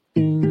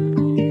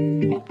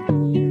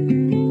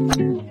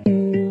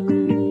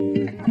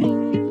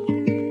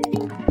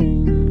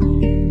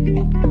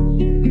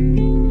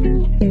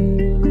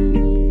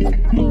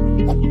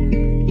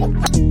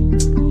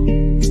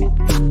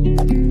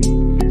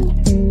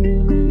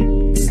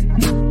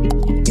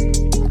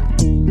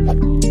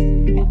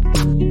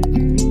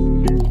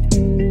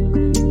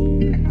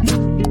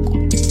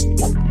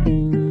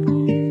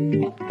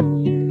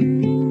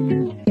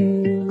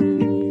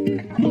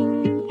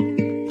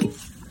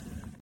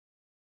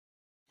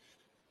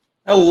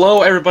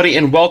Hello, everybody,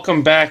 and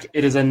welcome back.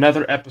 It is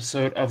another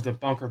episode of the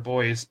Bunker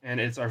Boys, and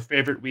it's our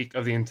favorite week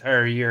of the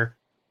entire year.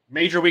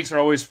 Major weeks are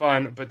always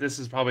fun, but this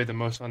is probably the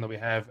most fun that we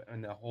have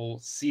in the whole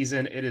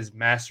season. It is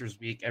Masters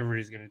Week.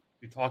 Everybody's going to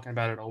be talking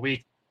about it all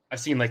week. I've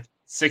seen like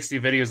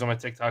 60 videos on my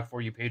TikTok For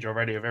You page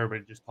already of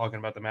everybody just talking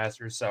about the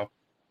Masters. So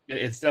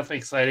it's definitely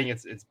exciting.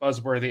 It's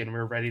buzzworthy, and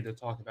we're ready to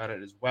talk about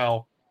it as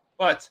well.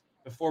 But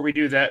before we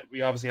do that,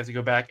 we obviously have to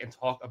go back and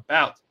talk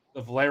about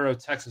the Valero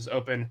Texas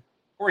Open.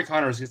 Corey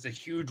Connors gets a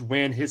huge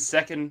win, his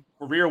second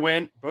career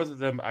win, both of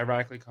them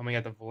ironically coming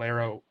at the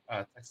Valero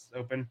Texas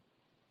Open.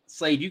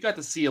 Slade, you got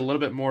to see a little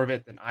bit more of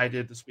it than I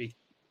did this week.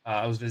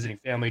 I was visiting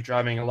family,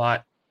 driving a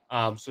lot.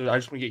 So I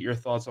just want to get your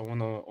thoughts on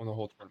the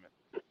whole tournament.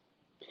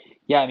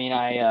 Yeah,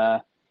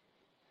 I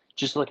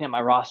just looking at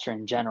my roster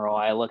in general,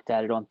 I looked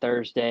at it on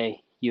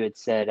Thursday. You had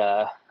said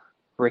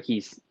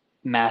Rickie's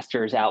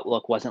Masters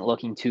outlook wasn't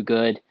looking too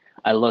good.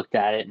 I looked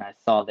at it and I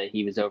saw that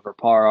he was over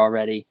par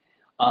already.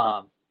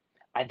 Um,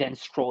 I then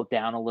scrolled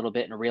down a little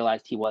bit and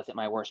realized he wasn't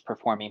my worst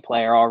performing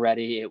player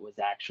already. It was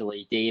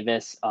actually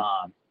Davis,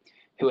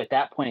 who at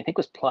that point I think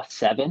was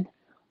 +7.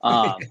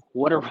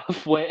 What a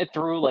rough way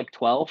through like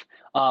 12.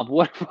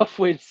 What a rough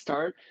way to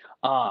start.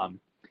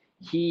 Um,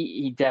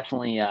 he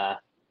definitely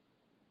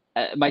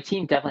my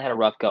team definitely had a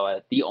rough go at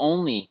it. The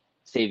only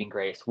saving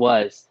grace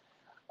was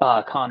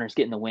Connors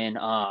getting the win.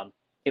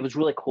 It was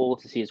really cool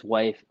to see his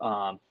wife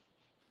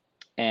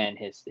and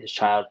his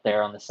child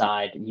there on the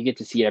side. You get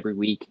to see it every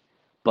week,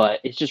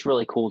 but it's just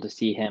really cool to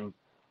see him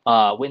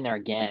win there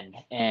again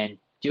and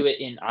do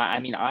it in.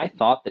 I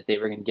thought that they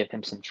were going to give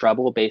him some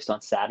trouble based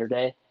on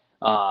Saturday.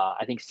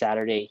 I think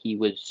Saturday he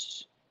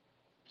was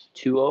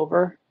 2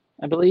 over,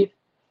 I believe,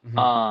 Mm-hmm.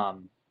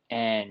 um,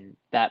 and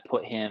that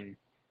put him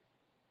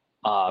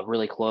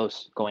really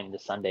close going into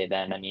Sunday.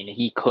 Then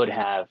he could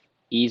have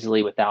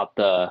easily, without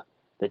the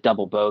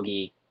double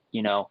bogey,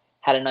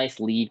 had a nice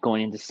lead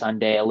going into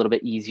Sunday, a little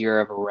bit easier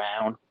of a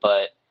round,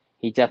 but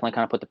he definitely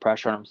kind of put the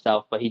pressure on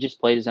himself. But he just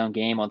played his own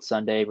game on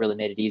Sunday, really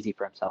made it easy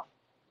for himself.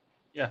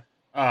 Yeah.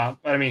 But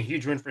I mean,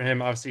 huge win for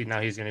him. Obviously,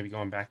 now he's going to be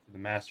going back to the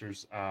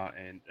Masters.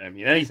 And I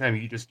mean, anytime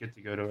you just get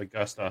to go to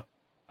Augusta,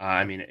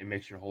 I mean, it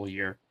makes your whole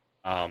year.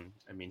 I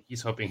mean,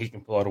 he's hoping he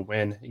can pull out a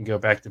win and go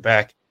back to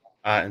back.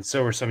 And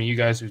so are some of you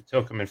guys who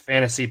took him in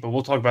fantasy, but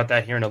we'll talk about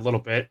that here in a little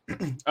bit.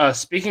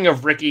 Speaking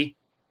of Rickie,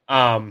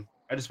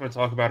 I just want to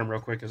talk about him real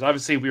quick because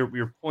obviously we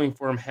were pulling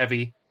for him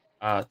heavy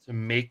to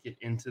make it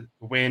into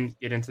the win,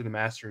 get into the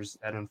Masters.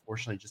 That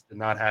unfortunately just did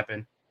not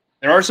happen.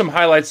 There are some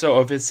highlights though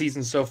of his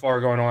season so far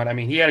going on. I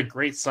mean, he had a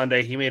great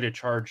Sunday. He made a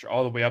charge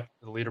all the way up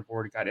to the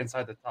leaderboard. He got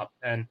inside the top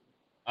 10.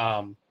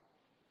 Um,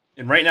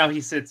 and right now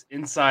he sits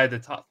inside the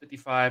top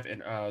 55 in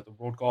the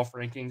World Golf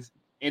Rankings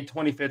and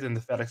 25th in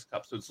the FedEx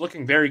Cup. So it's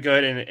looking very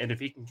good. And if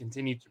he can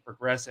continue to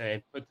progress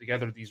and put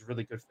together these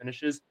really good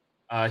finishes,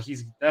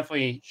 he's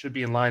definitely should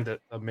be in line to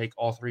make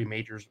all three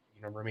majors,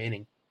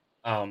 remaining,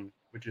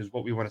 which is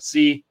what we want to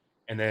see.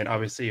 And then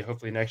obviously,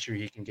 hopefully next year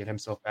he can get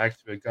himself back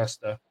to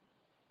Augusta,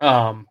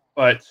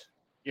 but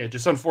yeah,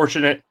 just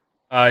unfortunate.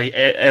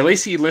 At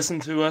least he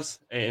listened to us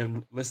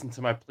and listened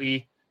to my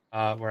plea,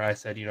 where I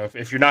said,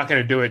 if you're not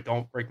going to do it,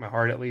 don't break my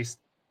heart at least.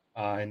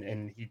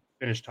 And he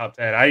finished top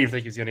 10. I didn't even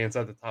think he was going to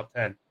inside the top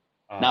 10.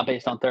 Not Um,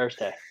 based on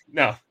Thursday.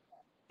 no,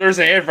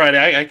 Thursday and Friday.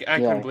 I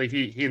couldn't Yeah, believe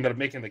he ended up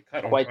making the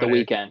cut on quite the Friday.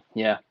 weekend.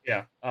 Yeah.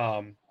 Yeah.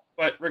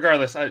 But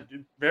regardless,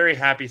 I'm very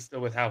happy still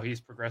with how he's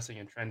progressing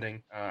and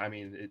trending. I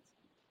mean, it's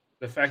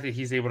the fact that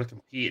he's able to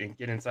compete and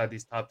get inside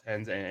these top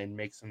tens and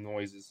make some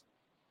noises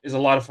is a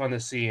lot of fun to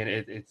see, and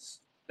it's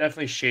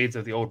definitely shades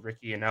of the old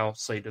Ricky. And now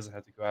Slade doesn't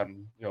have to go out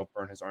and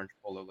burn his orange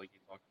polo like he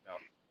talked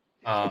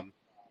about.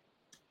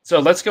 So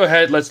let's go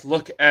ahead. Let's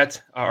look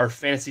at our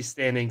fantasy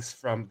standings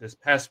from this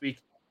past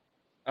week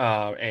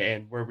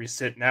and where we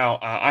sit now.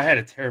 I had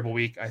a terrible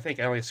week. I think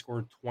I only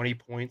scored 20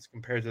 points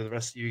compared to the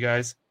rest of you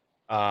guys.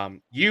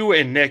 You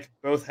and Nick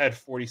both had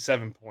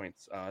 47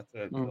 points to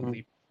Mm-hmm.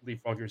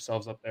 leapfrog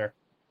yourselves up there.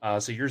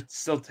 So you're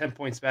still 10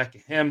 points back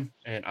of him,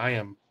 and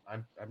I'm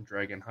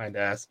dragging hind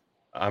ass.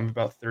 I'm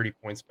about 30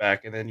 points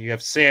back, and then you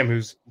have Sam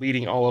who's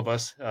leading all of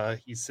us.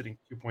 He's sitting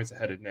 2 points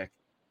ahead of Nick.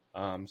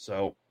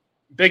 So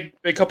big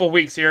couple of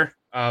weeks here.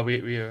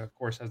 We of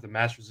course has the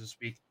Masters this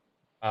week,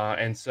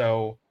 and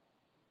so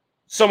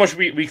much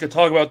we could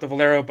talk about the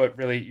Valero, but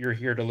really you're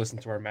here to listen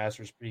to our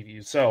Masters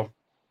preview. So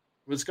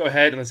let's go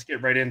ahead and let's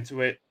get right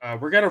into it.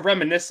 We're gonna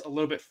reminisce a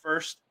little bit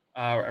first.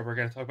 We're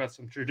gonna talk about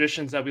some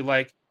traditions that we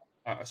like,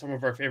 some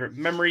of our favorite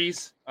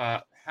memories,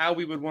 how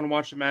we would want to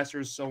watch the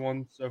Masters, so on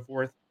and so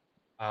forth.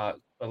 But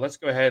let's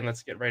go ahead and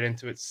let's get right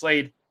into it.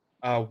 Slade,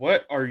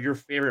 what are your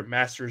favorite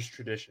Masters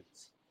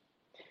traditions?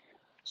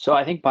 So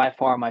I think by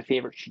far my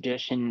favorite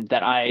tradition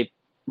that I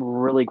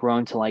really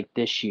grown to like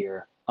this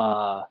year.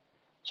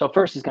 So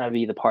first is going to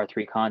be the par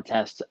three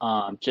contest.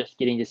 Just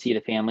getting to see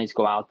the families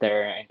go out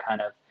there and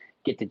kind of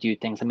get to do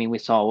things. I mean, we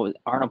saw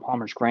Arnold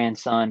Palmer's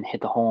grandson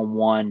hit the hole in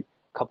one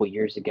a couple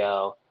years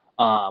ago.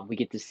 We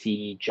get to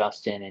see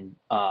Justin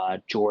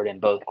and Jordan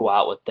both go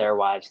out with their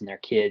wives and their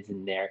kids,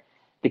 and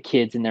the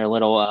kids in their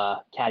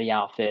little caddy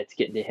outfits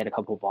getting to hit a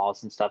couple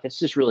balls and stuff. It's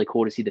just really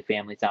cool to see the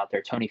families out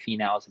there. Tony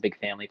Finau is a big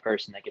family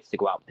person that gets to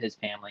go out with his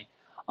family.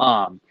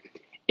 Um,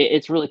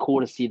 it's really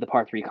cool to see the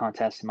par three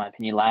contest, in my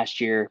opinion.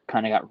 Last year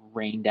kind of got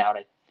rained out,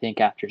 I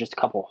think, after just a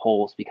couple of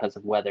holes because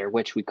of weather,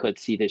 which we could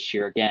see this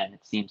year again.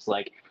 It seems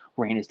like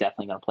rain is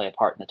definitely going to play a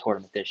part in the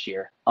tournament this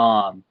year.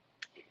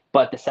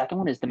 But the second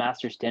one is the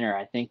Masters dinner.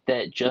 I think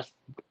that just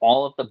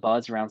all of the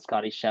buzz around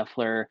Scotty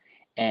Scheffler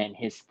and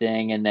his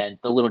thing, and then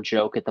the little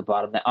joke at the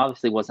bottom that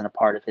obviously wasn't a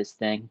part of his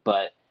thing,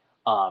 but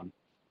um,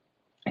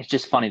 it's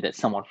just funny that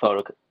someone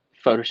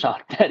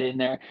photoshopped that in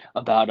there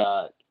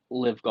about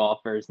live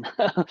golfers.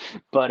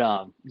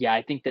 But yeah,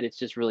 I think that it's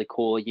just really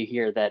cool. You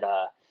hear that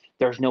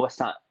there's no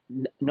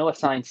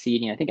assigned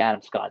seating. I think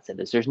Adam Scott said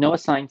this. There's no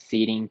assigned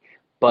seating,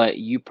 but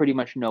you pretty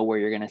much know where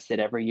you're going to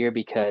sit every year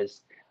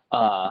because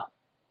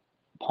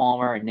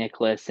Palmer and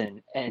Nicholas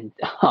and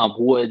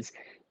Woods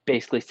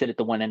basically sit at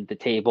the one end of the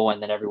table,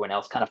 and then everyone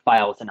else kind of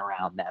files in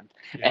around them.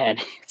 Yeah. And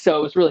so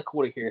it was really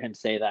cool to hear him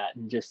say that,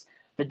 and just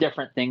the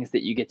different things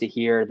that you get to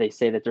hear. They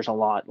say that there's a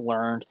lot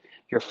learned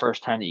your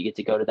first time that you get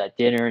to go to that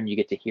dinner, and you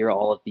get to hear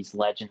all of these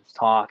legends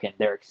talk and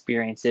their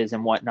experiences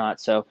and whatnot.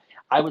 So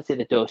I would say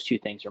that those two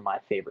things are my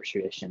favorite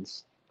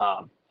traditions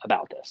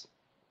about this.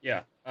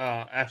 Yeah,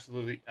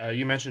 absolutely.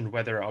 You mentioned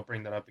weather. I'll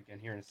bring that up again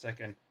here in a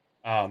second.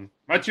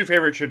 My two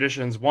favorite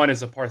traditions. One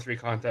is a par three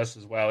contest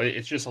as well.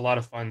 It's just a lot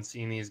of fun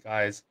seeing these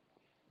guys,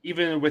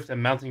 even with the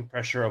mounting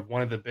pressure of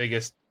one of the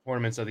biggest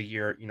tournaments of the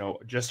year.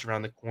 Just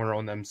around the corner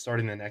on them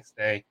starting the next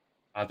day.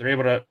 They're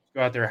able to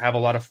go out there, have a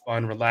lot of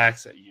fun,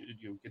 relax.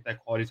 You get that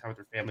quality time with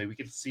their family. We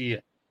get to see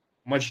a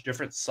much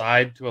different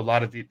side to a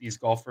lot of these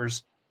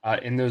golfers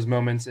in those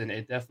moments, and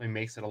it definitely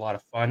makes it a lot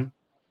of fun.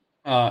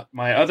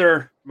 My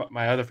other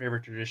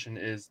favorite tradition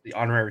is the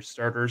honorary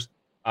starters.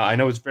 I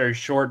know it's very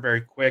short,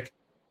 very quick,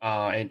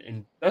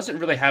 and doesn't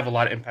really have a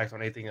lot of impact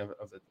on anything of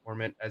the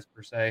tournament as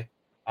per se.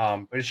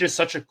 But it's just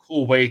such a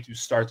cool way to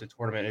start the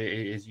tournament.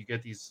 Is you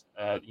get these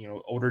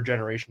older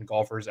generation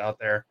golfers out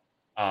there.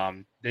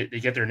 They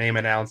get their name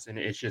announced, and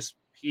it's just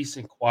peace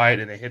and quiet,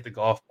 and they hit the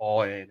golf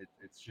ball, and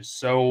it's just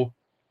so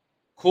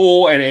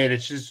cool, and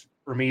it's just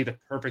for me the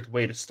perfect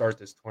way to start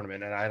this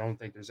tournament. And I don't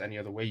think there's any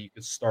other way you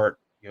could start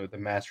the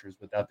Masters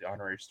without the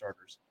honorary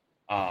starters.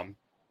 Um,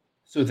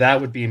 so that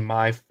would be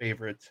my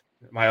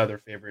other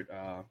favorite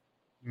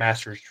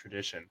Masters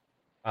tradition.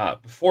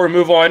 Before we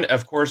move on,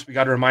 of course, we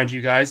got to remind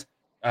you guys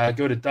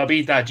go to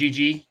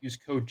w.gg, use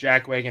code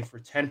JackWagon for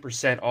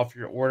 10% off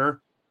your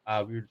order.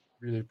 We would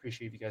really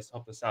appreciate if you guys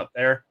help us out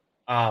there.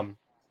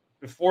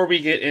 Before we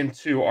get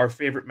into our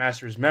favorite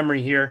Masters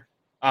memory here,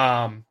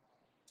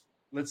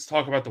 let's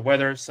talk about the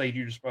weather. Slade,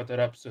 you just brought that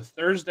up. So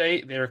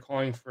Thursday, they are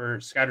calling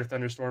for scattered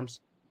thunderstorms,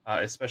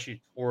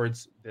 especially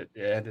towards the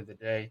end of the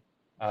day.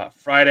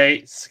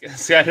 Friday,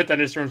 scattered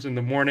thunderstorms in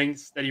the morning,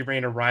 steady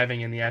rain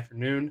arriving in the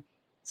afternoon.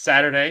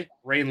 Saturday,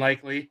 rain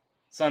likely.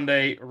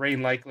 Sunday,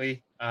 rain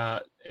likely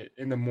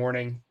in the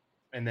morning,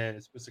 and then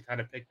it's supposed to kind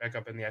of pick back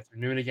up in the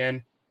afternoon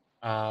again.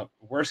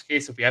 Worst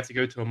case, if we have to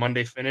go to a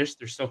Monday finish,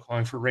 they're still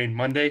calling for rain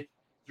Monday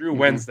through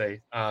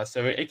Wednesday.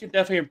 So it can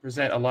definitely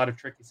present a lot of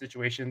tricky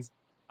situations.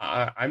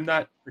 I'm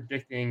not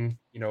predicting,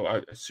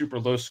 a super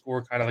low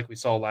score, kind of like we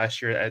saw last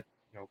year at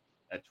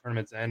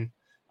tournament's end.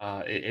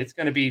 It's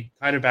going to be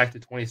kind of back to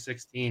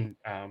 2016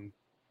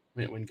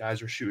 when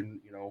guys were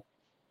shooting,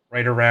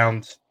 right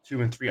around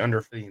 2 and 3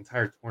 under for the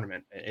entire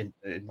tournament, in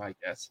my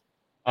guess.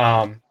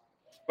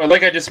 But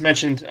like I just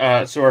mentioned,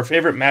 so our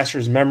favorite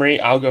Masters memory,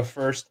 I'll go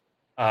first.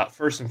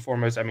 First and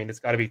foremost, I mean, it's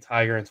got to be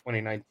Tiger in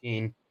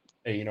 2019.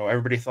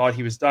 Everybody thought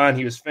he was done.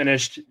 He was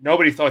finished.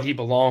 Nobody thought he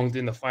belonged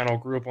in the final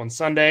group on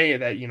Sunday.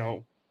 That,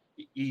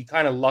 he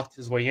kind of lucked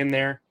his way in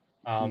there.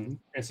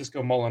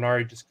 Francisco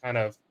Molinari just kind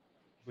of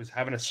was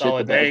having a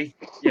solid day.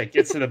 Yeah,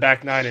 gets to the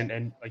back nine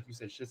and like you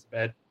said, shits the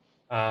bed.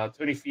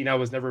 Tony Finau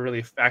was never really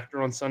a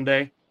factor on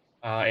Sunday,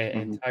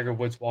 and Tiger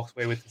Woods walks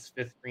away with his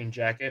fifth green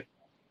jacket.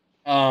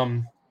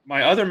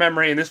 My other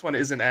memory, and this one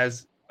isn't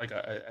as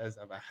as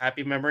of a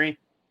happy memory,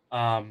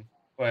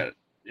 but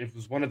it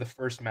was one of the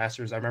first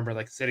Masters I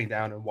remember sitting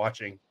down and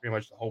watching pretty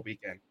much the whole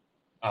weekend.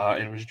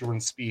 And it was Jordan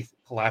Spieth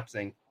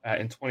collapsing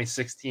in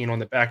 2016 on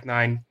the back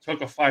nine,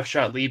 took a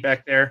 5-shot lead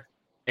back there,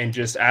 and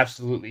just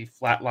absolutely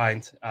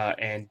flatlined.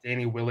 And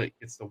Danny Willett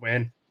gets the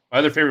win. My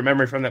other favorite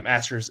memory from that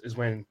Masters is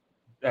when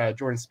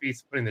Jordan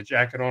Spieth's putting the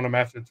jacket on him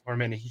after the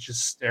tournament, and he's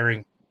just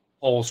staring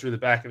holes through the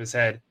back of his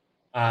head.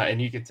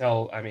 And you could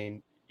tell, I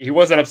mean, he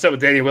wasn't upset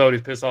with Danny Willett.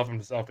 He's pissed off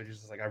himself, but he's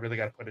just like, I really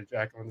got to put a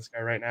jacket on this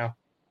guy right now.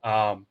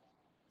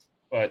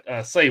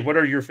 But Slade, what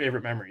are your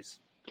favorite memories?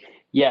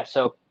 Yeah,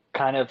 so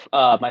kind of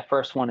my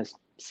first one is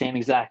same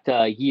exact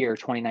year,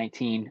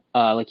 2019,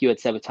 like you had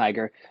said with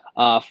Tiger.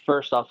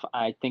 First off,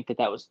 I think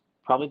that was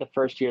probably the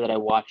first year that I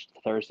watched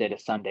Thursday to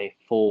Sunday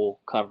full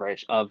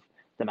coverage of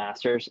the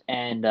Masters.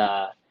 And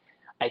I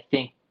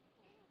think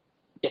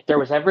if there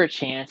was ever a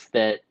chance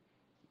that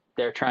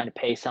they're trying to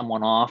pay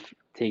someone off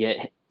to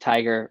get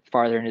Tiger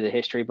farther into the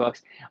history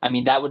books, I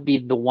mean, that would be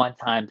the one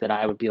time that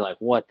I would be like,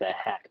 what the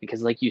heck?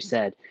 Because like you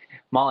said,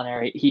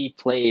 Molinari, he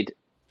played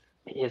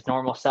his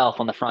normal self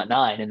on the front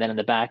nine, and then in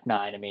the back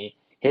nine, I mean,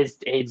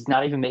 he's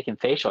not even making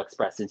facial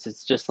expressions.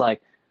 It's just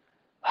like,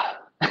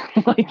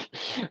 like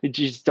you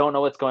just don't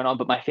know what's going on.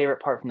 But my favorite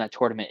part from that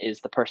tournament is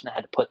the person that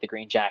had to put the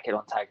green jacket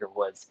on Tiger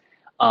Woods,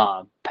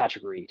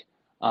 Patrick Reed.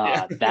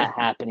 Yeah. That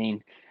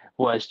happening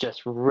was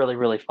just really,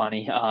 really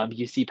funny.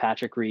 You see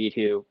Patrick Reed,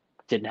 who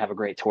didn't have a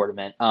great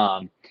tournament.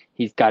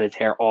 He's got his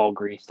hair all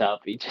greased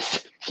up. You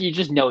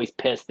just know he's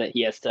pissed that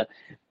he has to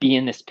be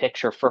in this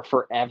picture for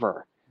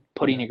forever,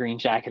 putting Yeah. a green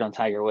jacket on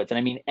Tiger Woods. And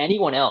I mean,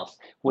 anyone else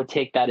would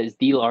take that as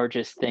the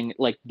largest thing,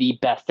 like the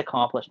best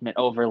accomplishment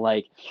over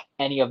like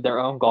any of their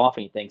own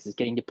golfing things, is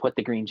getting to put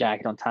the green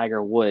jacket on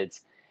Tiger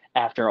Woods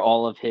after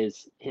all of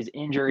his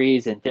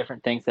injuries and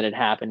different things that had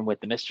happened with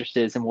the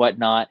mistresses and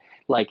whatnot.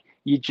 Like,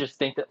 you just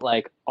think that,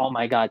 like, oh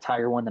my God,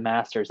 Tiger won the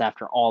Masters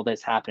after all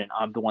this happened.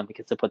 I'm the one that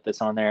gets to put this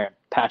on there.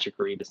 Patrick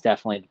Reed is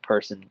definitely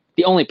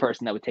the only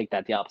person that would take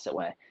that the opposite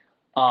way.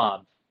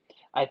 Um,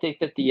 I think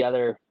that the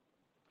other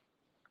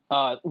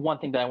one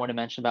thing that I want to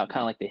mention about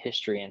kind of like the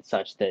history and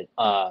such, that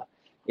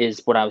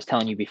is what I was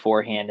telling you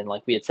beforehand, and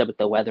like we had said with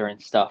the weather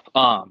and stuff.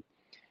 I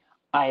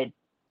had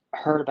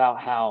heard about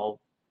how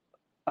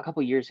a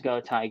couple years ago,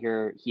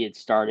 Tiger, he had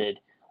started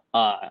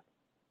uh,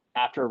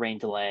 after a rain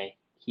delay.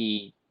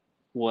 He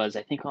was,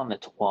 I think, on the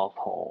 12th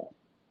hole,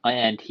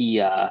 and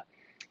he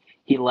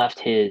left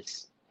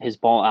his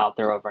ball out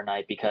there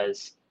overnight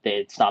because they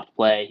had stopped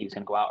play. He was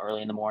going to go out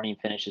early in the morning,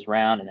 finish his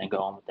round, and then go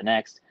on with the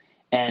next.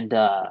 And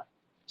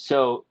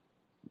so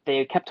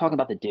they kept talking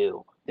about the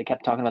dew. They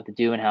kept talking about the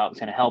dew and how it was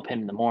going to help him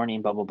in the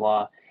morning, blah blah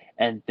blah.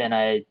 And then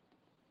I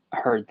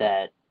heard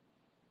that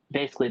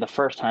basically the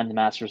first time the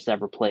Masters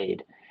ever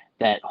played,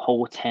 that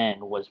hole 10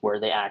 was where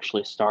they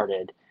actually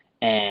started,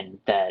 and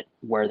that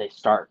where they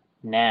start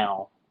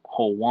now,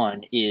 hole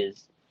 1,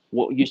 is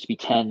what used to be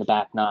 10, the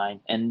back 9.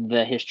 And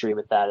the history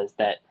with that is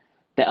that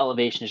the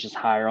elevation is just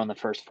higher on the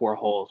first 4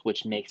 holes,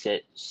 which makes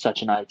it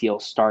such an ideal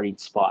starting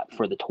spot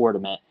for the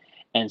tournament.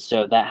 And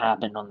so that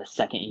happened on the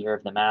second year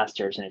of the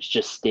Masters, and it's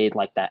just stayed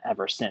like that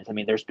ever since. I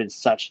mean, there's been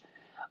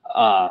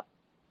uh,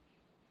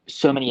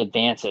 so many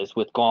advances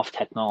with golf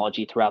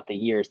technology throughout the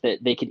years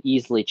that they could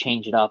easily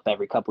change it up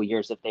every couple of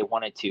years if they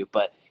wanted to,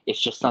 but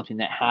it's just something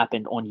that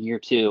happened on year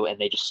 2 and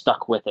they just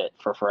stuck with it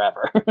for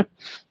forever.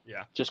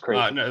 Yeah. Just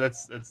crazy. No,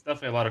 that's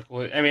definitely a lot of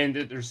cool. I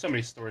mean, there's so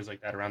many stories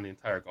like that around the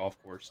entire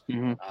golf course.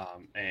 Mm-hmm.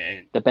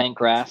 And The bent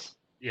grass.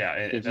 yeah,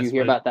 Did you that's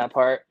hear what about that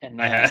part?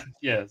 And I had.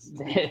 Yes.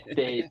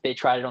 they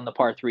tried it on the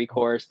par 3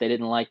 course. They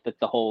didn't like that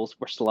the holes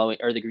were slowing,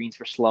 or the greens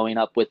were slowing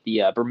up with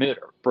the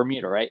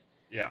Bermuda, right?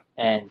 Yeah.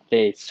 And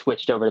they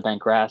switched over to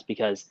bent grass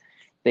because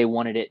they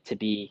wanted it to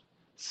be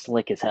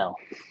slick as hell.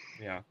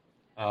 Yeah.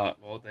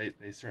 Well,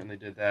 they certainly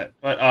did that,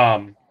 but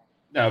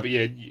no, but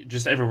yeah,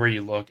 just everywhere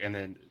you look, and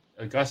then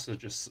Augusta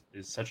just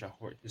is such a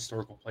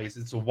historical place.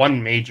 It's the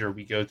one major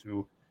we go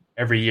to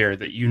every year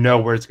that you know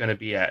where it's going to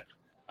be at.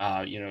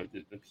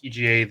 The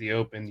PGA, the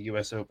Open, the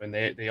U.S. Open,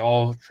 they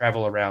all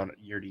travel around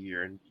year to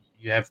year, and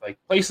you have like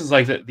places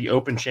like the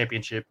Open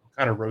Championship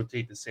kind of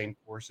rotate the same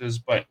courses,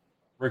 but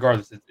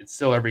regardless, it's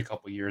still every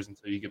couple of years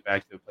until you get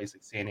back to a place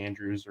like St.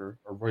 Andrews or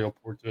Royal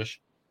Portish.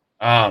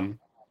 Um,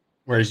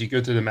 Whereas you go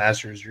to the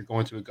Masters, you're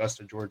going to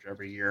Augusta, Georgia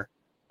every year,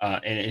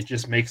 and it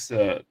just makes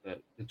the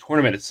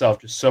tournament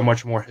itself just so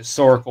much more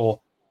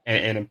historical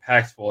and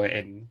impactful.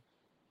 And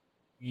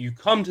you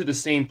come to the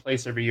same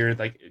place every year.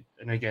 Like,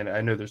 and again, I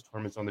know there's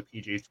tournaments on the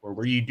PGA Tour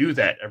where you do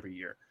that every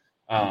year,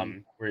 Mm-hmm.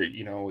 where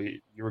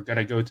you were going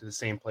to go to the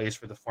same place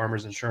for the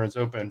Farmers Insurance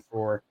Open,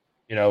 for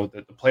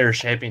the Players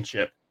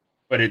Championship,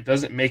 but it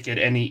doesn't make it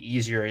any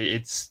easier.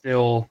 It's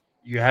still,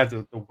 you have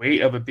the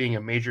weight of it being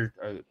a major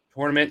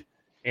tournament,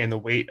 and the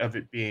weight of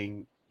it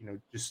being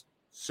just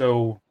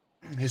so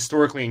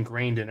historically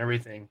ingrained in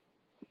everything,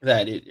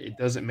 that it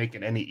doesn't make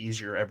it any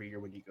easier every year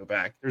when you go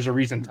back. There's a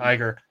reason Mm-hmm.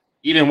 Tiger,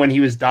 even when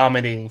he was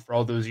dominating for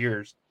all those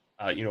years,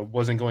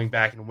 wasn't going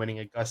back and winning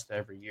Augusta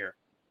every year.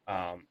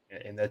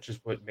 And that's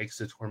just what makes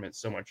the tournament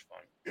so much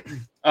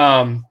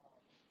fun.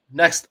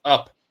 Next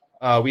up,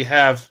 we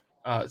have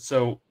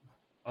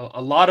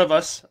a lot of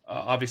us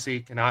obviously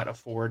cannot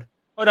afford,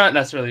 well, not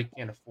necessarily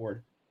can't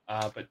afford,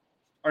 but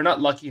are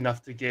not lucky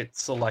enough to get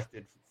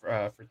selected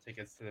for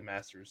tickets to the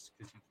Masters,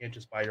 because you can't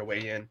just buy your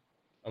way in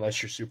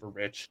unless you're super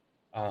rich.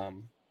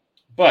 Um,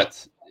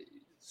 but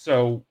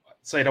so,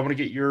 Slade, I want to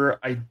get your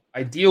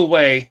ideal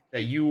way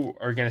that you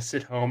are going to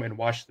sit home and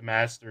watch the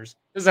Masters.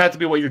 Doesn't have to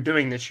be what you're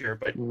doing this year,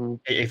 but Mm-hmm.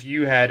 if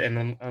you had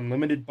an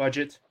unlimited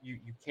budget, you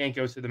can't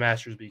go to the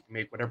Masters, but you can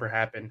make whatever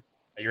happen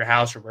at your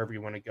house or wherever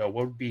you want to go.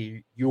 What would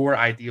be your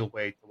ideal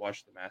way to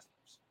watch the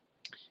Masters?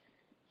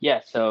 Yeah,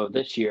 so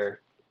this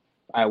year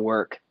I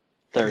work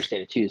Thursday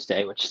to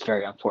Tuesday, which is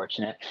very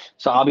unfortunate.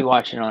 So I'll be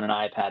watching on an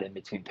iPad in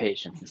between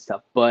patients and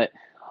stuff. But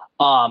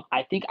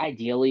I think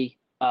ideally,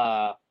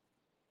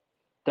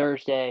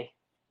 Thursday,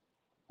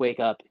 wake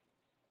up,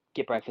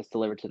 get breakfast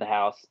delivered to the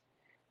house,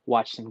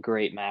 watch some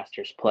great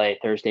Masters play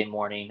Thursday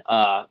morning.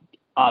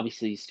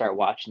 Obviously, you start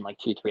watching like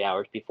 2-3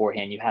 hours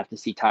beforehand. You have to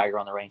see Tiger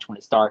on the range when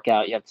it's dark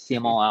out. You have to see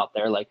them all out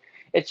there. Like,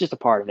 it's just a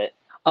part of it.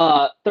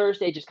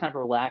 Thursday, just kind of a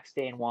relaxed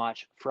day and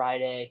watch.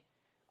 Friday,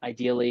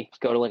 ideally,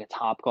 go to like a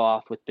Top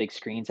Golf with big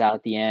screens out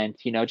at the end.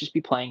 Just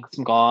be playing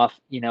some golf.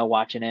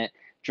 Watching it,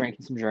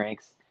 drinking some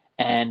drinks,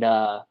 and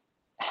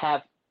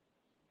have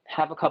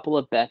have a couple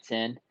of bets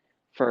in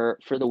for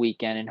the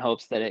weekend in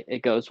hopes that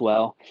it goes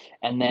well.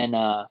 And then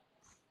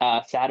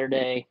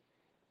Saturday,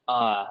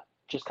 uh,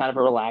 just kind of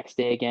a relaxed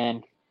day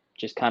again,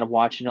 just kind of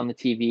watching on the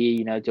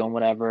TV, doing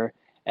whatever.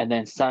 And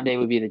then Sunday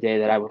would be the day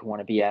that I would want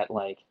to be at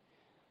like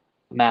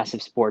a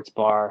massive sports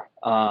bar,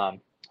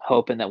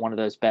 hoping that one of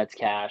those bets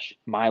cash.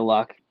 My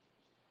luck,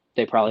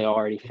 they probably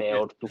already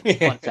failed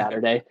on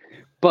Saturday,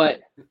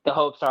 but the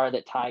hopes are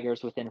that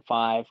Tiger's within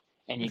 5,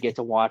 and you get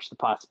to watch the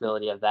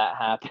possibility of that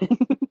happen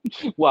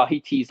while he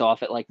tees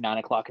off at like 9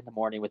 o'clock in the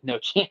morning with no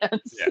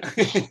chance.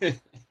 Yeah.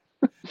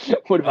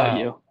 What about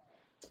you?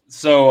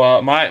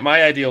 So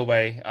my ideal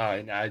way,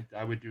 and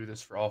I would do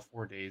this for all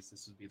 4 days.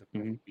 This would be the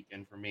perfect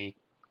weekend for me.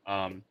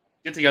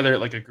 Get together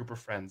like a group of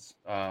friends,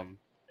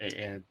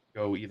 and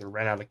go either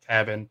rent out a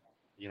cabin.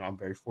 I'm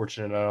very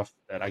fortunate enough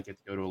that I get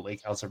to go to a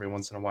lake house every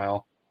once in a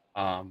while.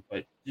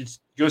 But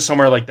just go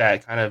somewhere like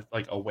that, kind of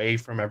like away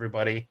from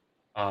everybody.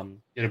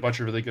 Get a bunch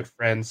of really good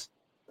friends.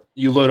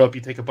 You load up,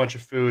 you take a bunch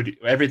of food,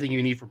 everything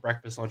you need for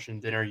breakfast, lunch,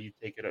 and dinner. You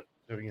take it up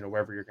to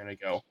wherever you're gonna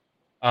go.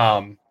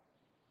 Um,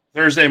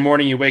 Thursday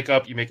morning, you wake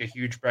up, you make a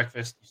huge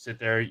breakfast, you sit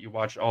there, you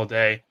watch all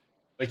day.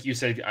 Like you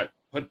said, I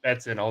put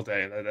bets in all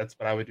day. That's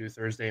what I would do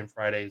Thursday and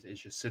Fridays is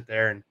just sit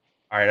there and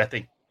all right, I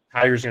think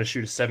Tiger's going to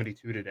shoot a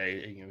 72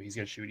 today. He's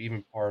going to shoot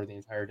even par the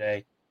entire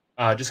day.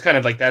 Just kind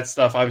of like that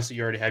stuff. Obviously,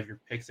 you already have your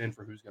picks in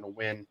for who's going to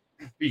win,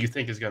 who you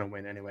think is going to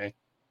win anyway.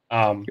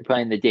 You're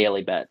playing the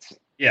daily bets.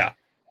 Yeah.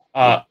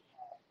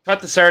 Cut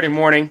the Saturday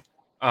morning.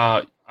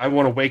 I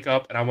want to wake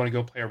up and I want to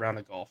go play a round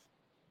of golf.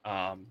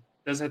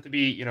 Doesn't have to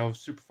be,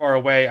 super far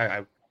away.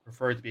 I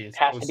prefer it to be as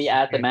has close to be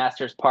as at the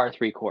Masters par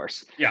 3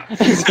 course. Yeah.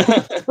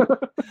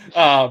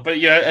 But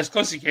as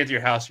close as you can to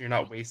your house, so you're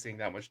not wasting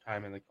that much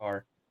time in the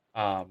car.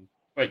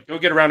 But go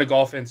get a round of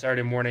golf in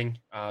Saturday morning,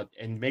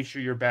 and make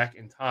sure you're back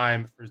in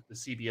time for the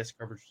CBS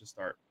coverage to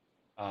start.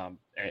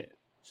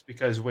 Just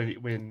because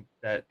when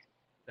that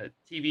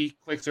TV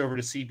clicks over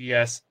to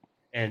CBS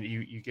and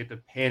you get the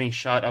panning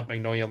shot up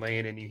Magnolia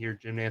Lane and you hear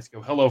Jim Nance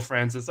go, "Hello,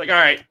 friends," it's like, all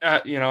right,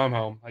 I'm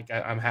home. Like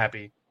I'm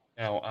happy.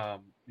 So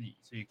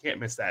you can't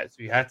miss that.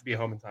 So you have to be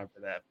home in time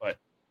for that. But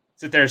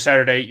sit there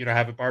Saturday,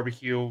 have a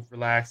barbecue,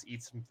 relax,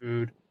 eat some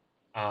food.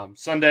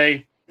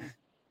 Sunday,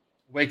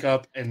 wake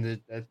up, and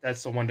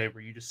that's the one day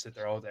where you just sit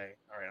there all day.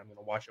 All right, I'm going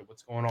to watch it.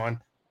 What's going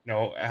on?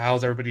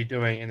 How's everybody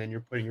doing? And then you're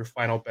putting your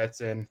final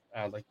bets in,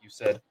 like you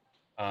said.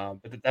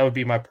 But that would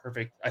be my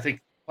perfect. I think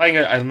playing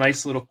a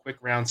nice little quick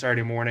round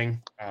Saturday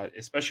morning,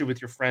 especially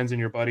with your friends and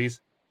your buddies,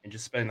 and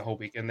just spending the whole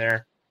weekend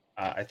there.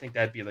 I think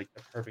that'd be like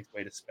the perfect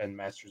way to spend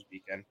Masters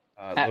weekend.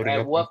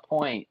 At what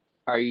point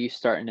are you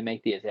starting to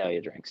make the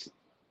Azalea drinks?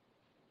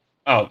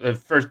 Oh,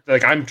 first,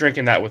 like I'm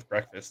drinking that with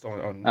breakfast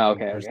on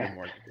Thursday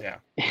morning. Yeah.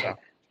 So.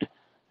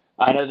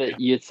 I know that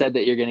you had said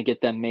that you're going to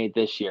get them made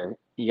this year.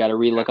 You got to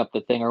relook up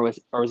the thing, or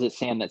was it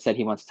Sam that said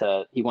he wants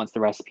the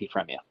recipe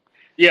from you?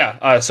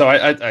 Yeah. So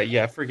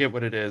I forget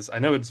what it is. I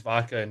know it's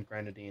vodka and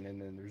grenadine,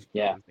 and then there's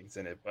other things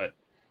in it. But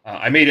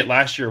I made it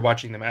last year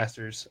watching the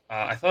Masters.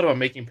 I thought about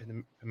making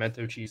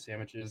pimento cheese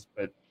sandwiches,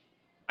 but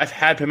I've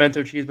had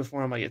pimento cheese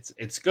before. I'm like,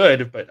 it's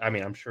good, but I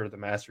mean, I'm sure the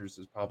Masters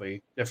is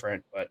probably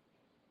different. But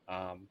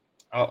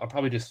I'll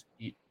probably just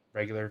eat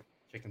regular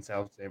chicken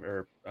salad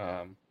or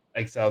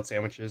egg salad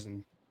sandwiches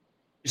and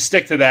just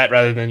stick to that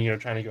rather than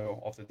trying to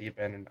go off the deep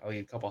end. And I'll eat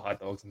a couple hot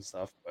dogs and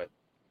stuff. But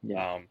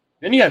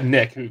then you have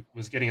Nick, who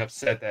was getting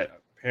upset that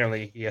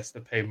apparently he has to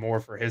pay more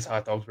for his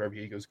hot dogs wherever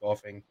he goes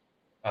golfing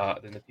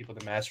than the people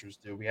the Masters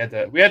do. We had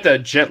to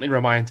gently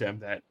remind him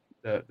that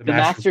the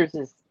Masters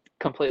is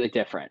completely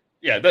different.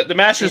 Yeah, the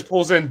Masters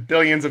pulls in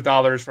billions of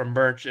dollars from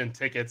merch and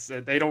tickets.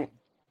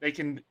 They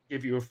can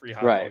give you a free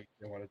hot dog if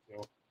they wanted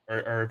to,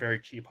 or a very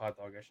cheap hot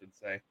dog, I should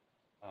say.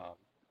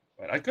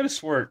 But I could have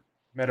swore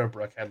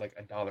Meadowbrook had like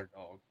 $1 dog,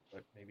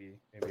 but maybe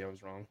I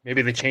was wrong.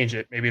 Maybe they changed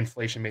it. Maybe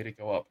inflation made it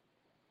go up.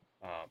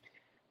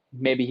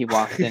 Maybe he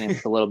walks in and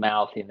it's a little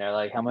mouthy, and they're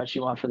like, "How much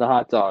you want for the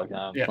hot dog?"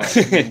 Yeah.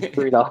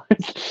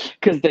 $3,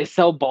 because they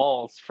sell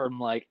balls from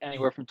like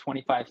anywhere from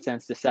 25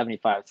 cents to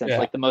 75 cents. Yeah.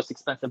 Like the most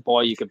expensive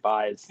ball you could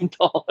buy is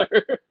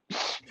 $1.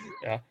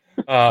 Yeah.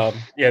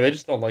 They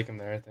just don't like him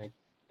there, I think.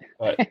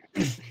 But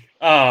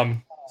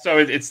so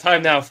it's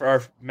time now for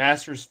our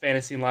Masters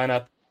fantasy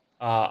lineup.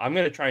 I'm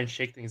gonna try and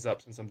shake things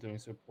up since I'm doing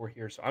so poor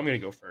here. So I'm gonna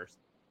go first.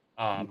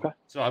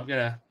 So I'm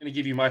gonna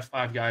give you my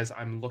 5 guys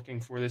I'm looking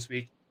for this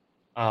week.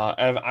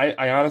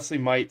 I honestly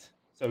might.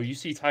 So you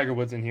see Tiger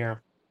Woods in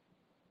here.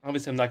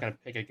 Obviously, I'm not gonna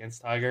pick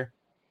against Tiger.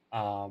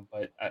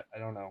 But I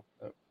don't know.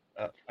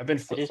 I've been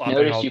flip flopping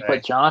all day. I just noticed you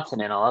put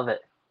Johnson in. I love it.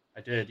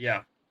 I did,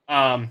 yeah.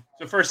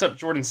 So first up,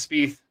 Jordan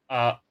Spieth.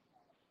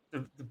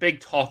 The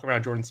big talk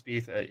around Jordan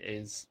Spieth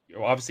is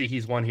obviously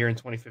he's won here in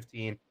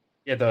 2015.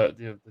 He had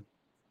the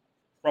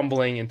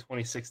crumbling in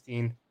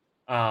 2016,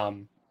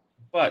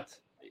 but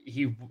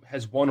he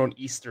has won on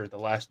Easter the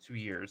last 2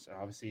 years. And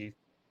obviously,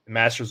 the the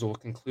Masters will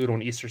conclude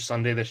on Easter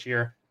Sunday this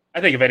year.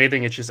 I think if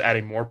anything, it's just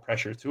adding more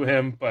pressure to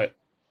him. But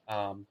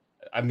um,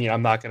 I mean,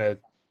 I'm not gonna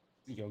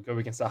go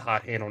against a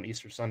hot hand on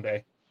Easter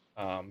Sunday.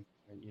 And,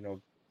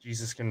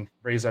 Jesus can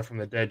raise up from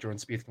the dead. Jordan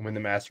Spieth can win the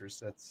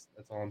Masters. That's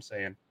all I'm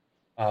saying.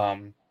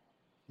 Um,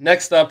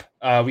 Next up,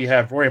 we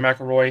have Rory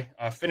McIlroy.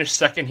 Finished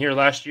second here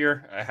last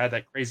year. I had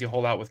that crazy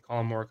hole out with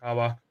Colin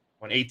Morikawa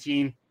on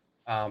 18.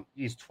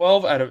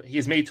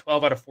 He's made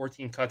 12 out of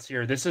 14 cuts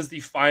here. This is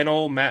the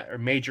final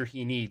major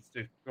he needs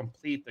to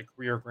complete the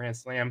career Grand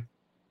Slam.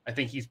 I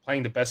think he's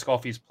playing the best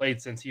golf he's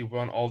played since he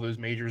won all those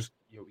majors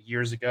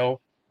years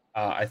ago.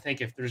 I think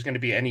if there's going to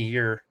be any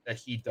year that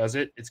he does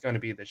it, it's going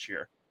to be this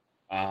year.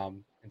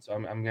 And so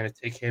I'm going to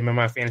take him in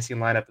my fantasy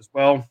lineup as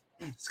well.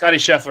 Scotty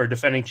Scheffler,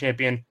 defending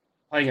champion,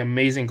 playing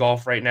amazing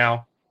golf right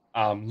now.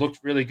 Looked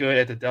really good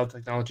at the Dell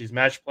Technologies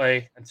match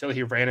play until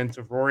he ran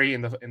into Rory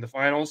in the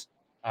finals.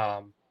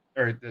 The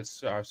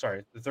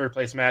third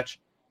place match.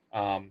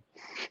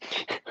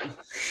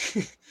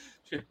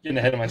 Getting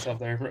ahead of myself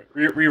there,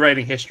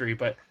 rewriting history.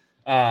 But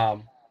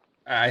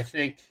I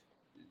think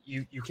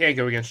you can't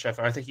go against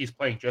Scheffler. I think he's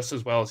playing just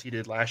as well as he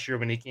did last year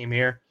when he came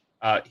here.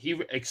 He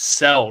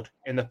excelled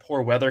in the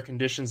poor weather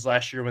conditions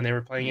last year when they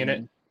were playing in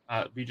it.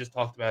 We just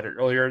talked about it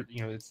earlier.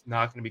 It's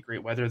not going to be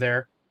great weather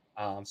there.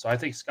 So I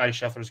think Scotty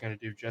Scheffler is going to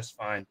do just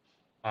fine.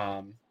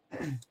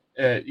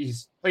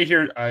 He's played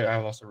here.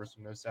 I've also wrote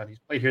some notes down. He's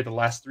played here the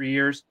last 3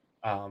 years.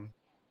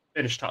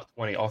 Finished top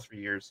 20 all 3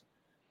 years.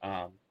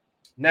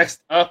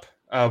 Next up,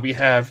 we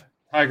have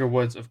Tiger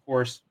Woods, of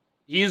course.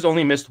 He's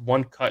only missed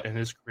one cut in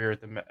his career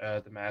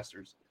at the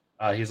Masters.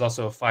 He's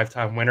also a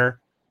 5-time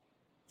winner.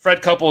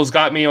 Fred Couples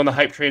got me on the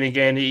hype train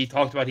again. He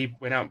talked about he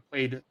went out and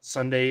played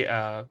Sunday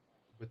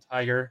with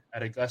Tiger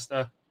at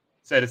Augusta.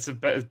 Said it's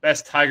the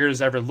best Tiger's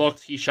ever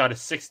looked. He shot a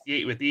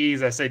 68 with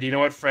ease. I said, you know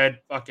what, Fred?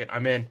 Fuck it.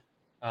 I'm in.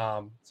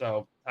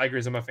 So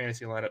Tiger's in my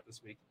fantasy lineup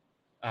this week.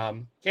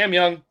 Cam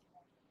Young,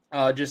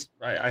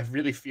 I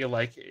really feel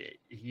like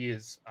he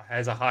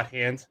has a hot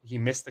hand. He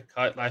missed the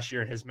cut last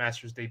year in his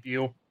Masters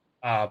debut.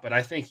 But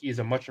I think he's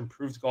a much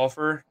improved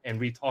golfer. And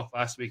we talked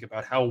last week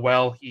about how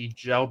well he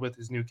gelled with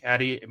his new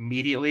caddy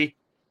immediately.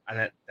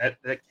 And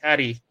that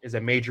caddy is a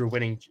major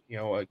winning,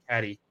 a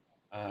caddy.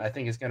 I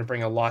think it's going to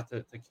bring a lot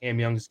to Cam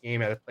Young's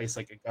game at a place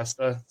like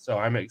Augusta. So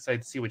I'm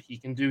excited to see what he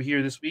can do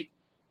here this week.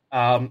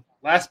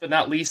 Last but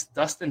not least,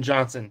 Dustin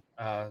Johnson.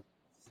 I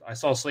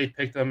saw Slade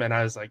pick him, and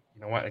I was like,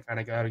 you know what? I kind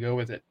of got to go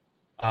with it.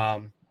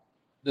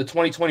 The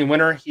 2020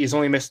 winner, he has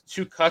only missed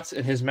 2 cuts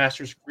in his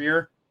Masters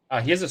career.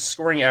 He has a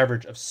scoring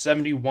average of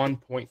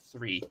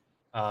 71.3. So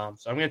I'm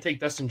going to take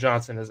Dustin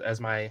Johnson as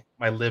my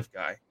live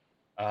guy.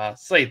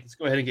 Slade, let's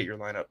go ahead and get your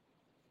lineup.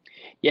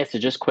 Yeah, so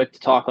just quick to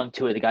talk on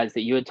 2 of the guys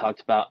that you had talked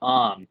about.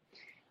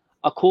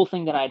 A cool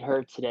thing that I'd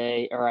heard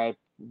today, or I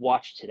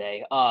watched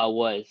today,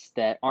 was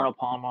that Arnold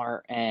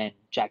Palmer and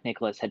Jack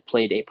Nicklaus had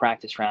played a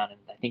practice round in,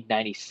 I think,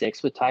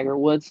 96 with Tiger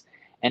Woods.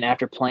 And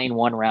after playing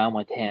one round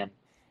with him,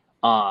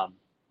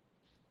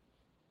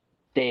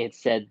 they had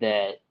said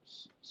that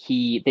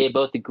they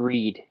both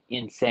agreed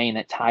in saying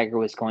that Tiger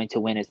was going to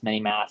win as many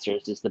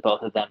Masters as the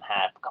both of them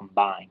have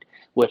combined,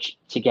 which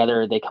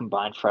together they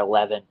combined for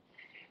 11.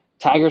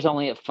 Tiger's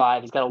only at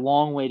 5. He's got a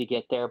long way to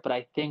get there, but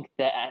I think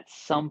that at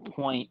some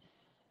point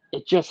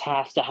it just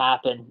has to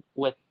happen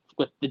with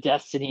the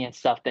destiny and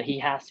stuff that he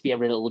has to be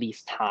able to at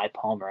least tie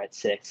Palmer at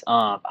 6.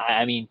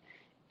 I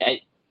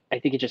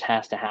think it just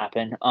has to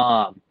happen.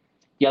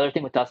 The other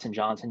thing with Dustin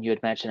Johnson, you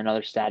had mentioned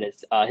another stat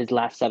is his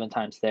last 7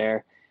 times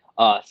there,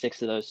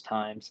 6 of those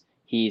times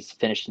he's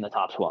finished in the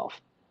top 12.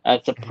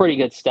 That's a pretty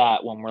good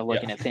stat when we're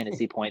looking at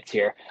fantasy points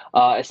here,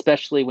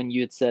 especially when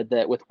you had said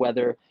that with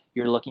weather,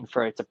 you're looking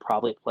for it to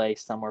probably play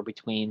somewhere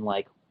between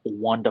like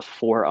 1 to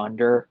 4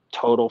 under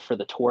total for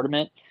the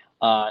tournament.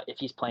 If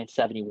he's playing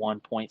 71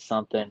 point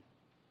something,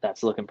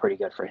 that's looking pretty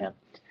good for him.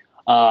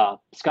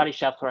 Scotty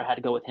Scheffler, I had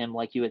to go with him.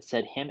 Like you had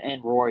said, him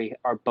and Rory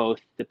are both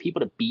the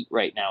people to beat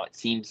right now. It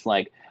seems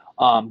like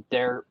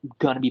they're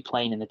going to be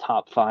playing in the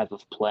top 5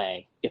 of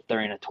play if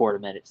they're in a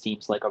tournament. It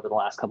seems like over the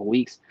last couple of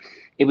weeks,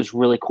 it was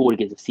really cool to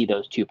get to see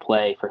those 2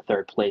 play for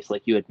 3rd place,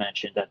 like you had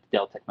mentioned at the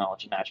Dell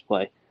Technology match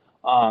play.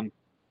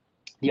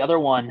 The other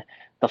one,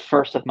 the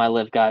first of my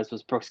live guys,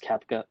 was Brooks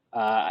Koepka.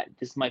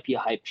 This might be a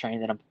hype train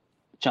that I'm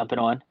jumping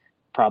on.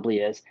 Probably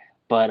is.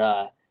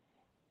 But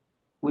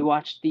we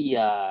watched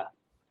the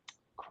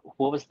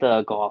what was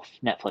the golf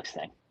Netflix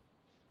thing?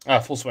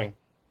 Full Swing.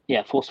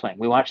 Yeah, Full Swing.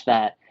 We watched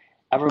that.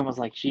 Everyone was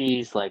like,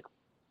 geez, like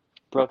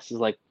Brooks is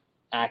like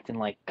acting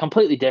like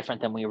completely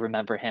different than we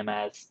remember him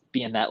as,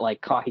 being that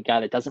like cocky guy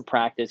that doesn't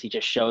practice. He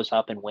just shows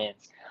up and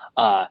wins.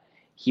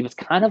 He was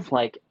kind of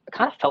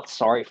felt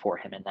sorry for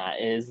him in that.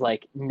 It is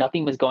like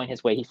nothing was going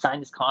his way. He signed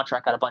his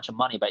contract, got a bunch of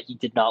money, but he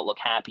did not look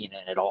happy in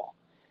it at all.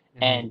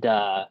 Mm-hmm.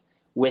 And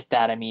with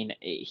that, I mean,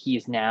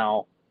 he's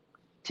now,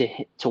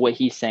 to what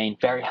he's saying,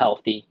 very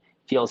healthy,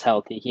 feels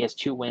healthy. He has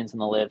 2 wins in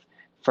the live.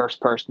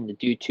 First person to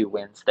do 2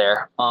 wins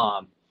there.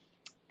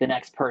 The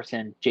next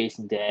person,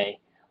 Jason Day.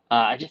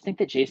 I just think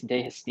that Jason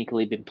Day has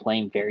sneakily been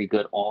playing very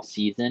good all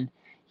season.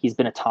 he's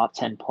been a top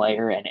 10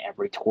 player in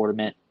every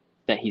tournament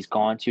that he's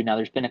gone to. Now,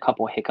 there's been a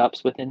couple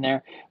hiccups within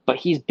there, but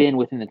he's been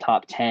within the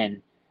top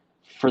 10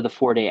 for the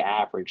 4-day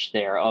average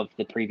there of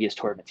the previous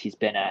tournaments he's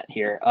been at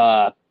here.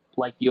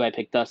 Like you, I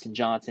picked Dustin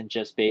Johnson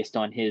just based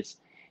on his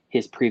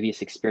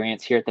previous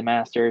experience here at the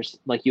Masters.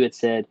 Like you had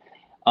said,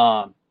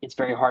 it's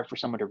very hard for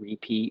someone to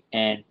repeat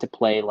and to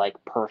play like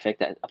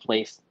perfect at a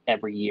place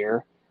every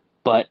year.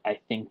 But I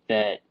think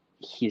that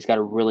he's got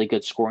a really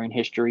good scoring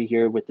history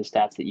here with the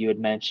stats that you had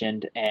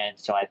mentioned. And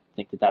so I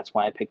think that that's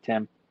why I picked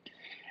him.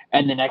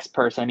 And the next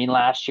person, I mean,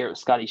 last year it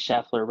was Scotty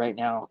Scheffler. Right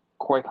now,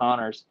 Corey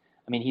Connors.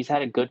 I mean, he's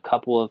had a good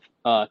couple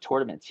of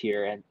tournaments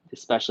here, and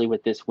especially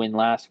with this win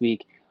last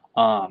week,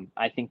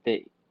 I think that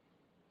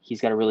he's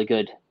got a really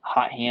good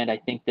hot hand. I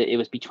think that it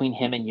was between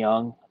him and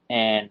Young,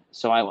 and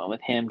so I went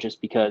with him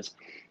just because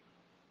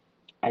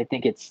I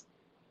think it's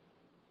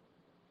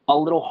a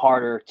little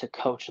harder to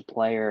coach a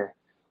player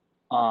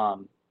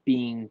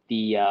being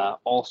the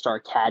all-star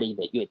caddy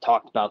that you had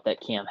talked about that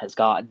Cam has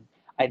gotten.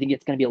 I think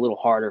it's going to be a little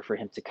harder for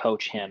him to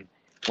coach him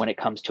when it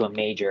comes to a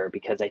major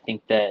because I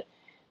think that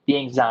the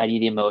anxiety,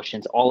 the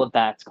emotions, all of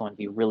that's going to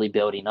be really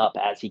building up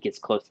as he gets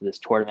close to this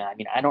tournament. I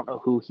mean, I don't know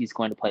who he's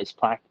going to play his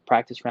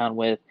practice round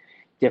with,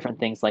 different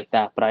things like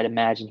that, but I'd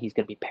imagine he's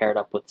going to be paired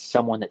up with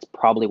someone that's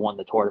probably won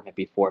the tournament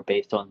before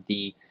based on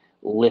the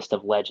list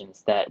of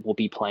legends that will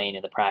be playing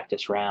in the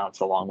practice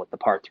rounds along with the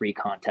par 3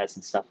 contests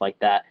and stuff like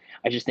that.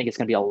 I just think it's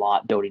going to be a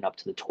lot building up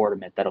to the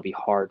tournament that'll be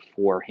hard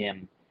for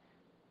him,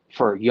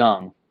 for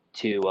Young,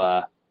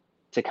 to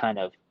kind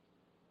of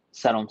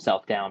settle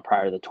himself down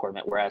prior to the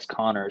tournament, whereas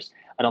Connors,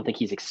 I don't think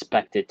he's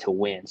expected to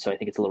win, so I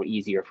think it's a little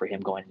easier for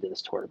him going into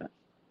this tournament.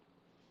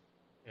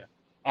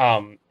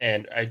 Yeah.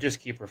 And I just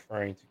keep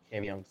referring to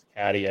Cam Young's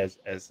caddy as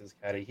his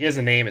caddy. He has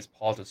a name, it's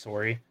Paul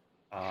Tesori,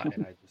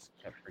 and I just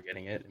kept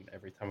forgetting it, and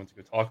every time I went to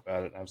go talk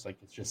about it, I was like,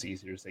 it's just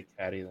easier to say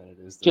caddy than it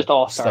is to just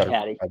all-star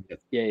caddy.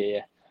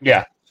 Yeah.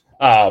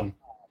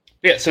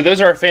 Yeah, so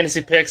those are our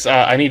fantasy picks.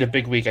 I need a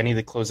big week. I need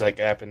to close that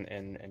gap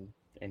and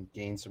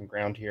gain some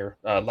ground here.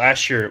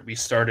 Last year, we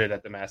started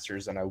at the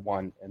Masters, and I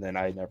won, and then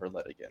I never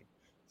led again.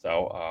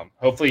 So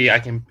hopefully I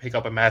can pick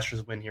up a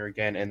Masters win here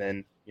again and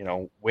then,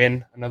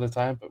 win another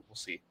time, but we'll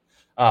see.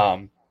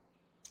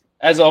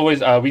 As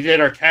always, we did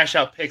our cash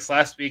out picks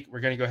last week. We're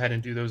going to go ahead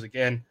and do those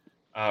again.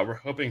 We're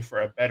hoping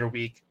for a better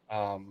week.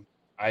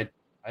 I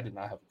did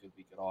not have a good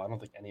week at all. I don't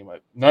think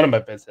none of my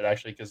bets did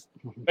actually because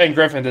Ben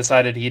Griffin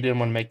decided he didn't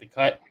want to make the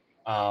cut.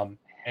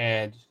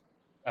 And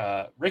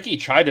Rickie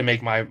tried to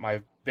make my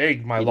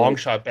long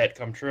shot bet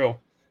come true.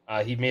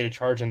 He made a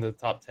charge into the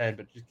top 10,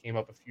 but just came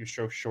up a few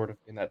strokes short of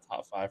in that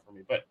top 5 for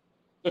me. But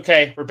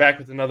okay, we're back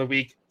with another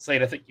week.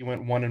 Slade, I think you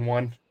went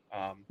 1-1.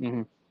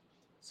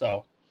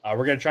 So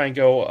we're gonna try and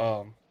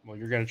go.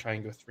 You're gonna try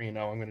and go 3-0.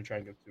 I'm gonna try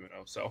and go 2-0.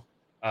 So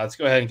let's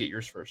go ahead and get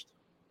yours first.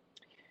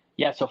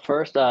 Yeah. So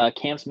first,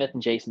 Cam Smith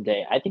and Jason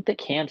Day. I think that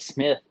Cam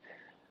Smith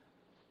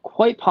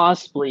quite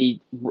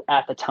possibly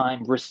at the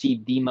time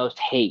received the most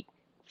hate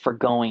for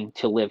going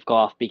to Live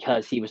Golf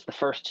because he was the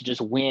first to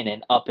just win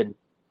and up and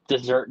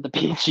desert the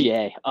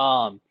PGA.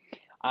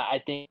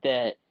 I think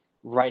that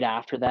right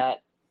after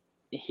that,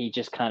 he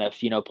just kind of,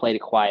 played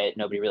it quiet.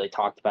 Nobody really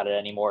talked about it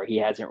anymore. He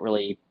hasn't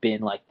really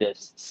been like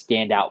this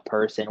standout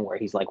person where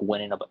he's like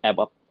winning up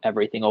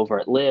everything over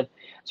at Live.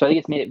 So I think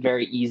it's made it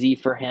very easy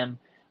for him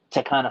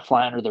to kind of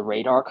fly under the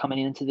radar coming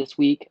into this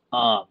week.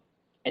 I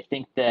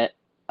think that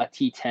a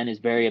T10 is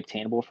very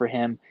obtainable for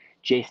him.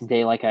 Jason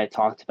Day, like I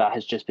talked about,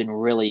 has just been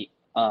really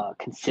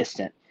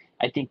consistent.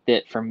 I think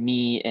that for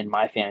me in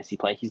my fantasy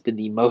play, he's been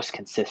the most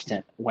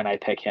consistent when I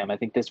pick him. I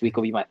think this week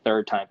will be my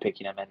third time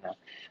picking him, and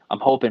I'm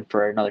hoping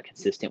for another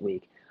consistent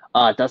week.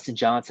 Dustin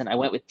Johnson, I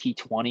went with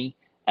T20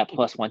 at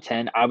plus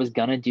 110. I was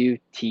going to do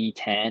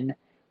T10,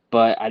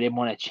 but I didn't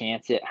want to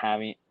chance it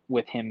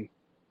with him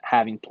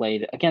having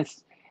played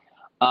against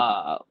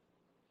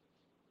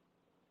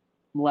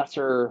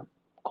lesser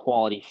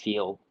quality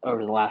field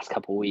over the last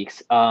couple of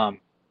weeks.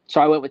 So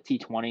I went with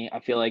T20.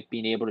 I feel like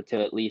being able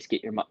to at least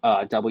get your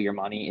double your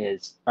money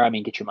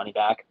get your money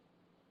back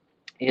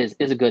is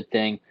a good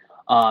thing.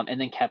 And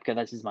then Koepka,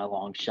 this is my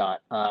long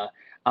shot.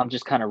 I'm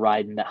just kind of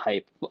riding the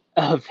hype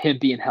of him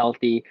being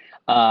healthy.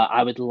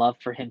 I would love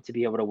for him to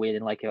be able to win,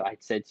 and like I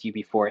said to you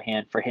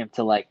beforehand, for him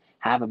to like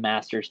have a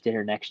Masters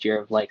dinner next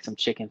year of like some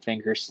chicken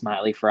fingers,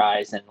 smiley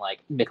fries, and like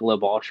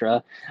Michelob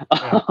Ultra.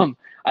 Yeah.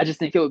 I just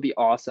think it would be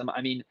awesome.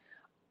 I mean,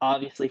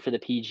 obviously for the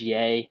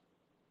PGA,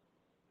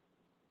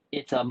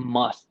 it's a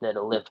must that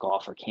a Live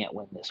golfer can't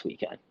win this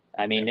weekend.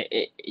 I mean,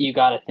 you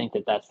got to think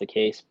that that's the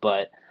case,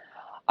 but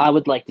I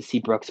would like to see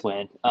Brooks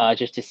win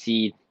just to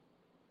see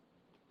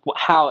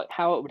how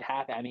it would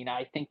happen. I mean,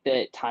 I think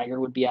that Tiger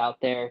would be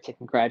out there to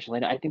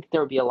congratulate him. I think that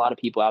there would be a lot of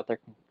people out there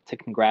to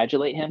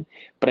congratulate him,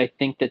 but I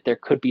think that there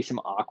could be some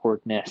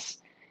awkwardness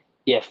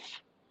if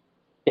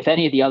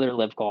any of the other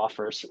Live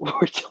golfers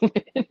were to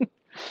win.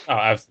 Oh,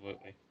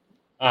 absolutely.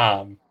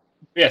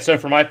 Yeah, so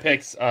for my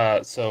picks,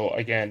 so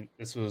again,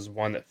 this was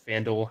one that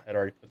FanDuel had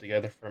already put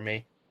together for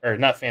me. Or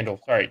not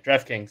FanDuel, sorry,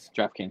 DraftKings.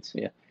 DraftKings,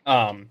 yeah.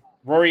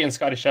 Rory and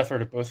Scotty Scheffler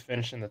to both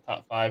finish in the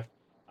top five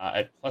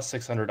at plus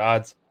 600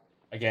 odds.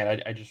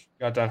 Again, I just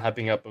got done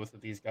hyping up both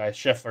of these guys.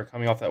 Scheffler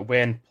coming off that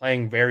win,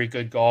 playing very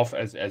good golf,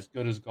 as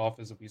good as golf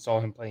as we saw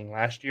him playing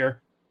last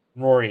year.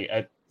 Rory,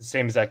 the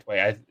same exact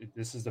way.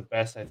 This is the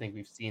best I think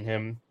we've seen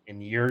him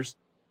in years.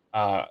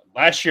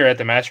 Last year at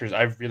the Masters,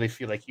 I really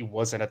feel like he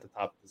wasn't at the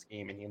top of this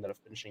game, and he ended up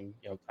finishing,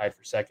 tied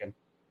for second.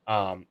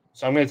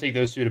 So I'm going to take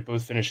those two to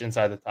both finish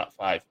inside the top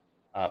five,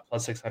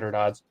 plus 600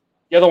 odds.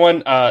 The other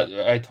one,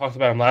 I talked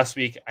about him last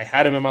week. I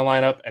had him in my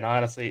lineup, and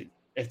honestly,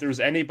 if there's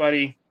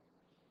anybody,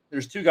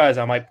 there's two guys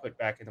I might put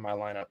back into my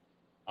lineup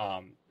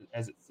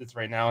as it sits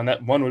right now, and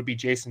that one would be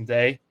Jason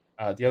Day.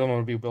 The other one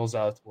would be Will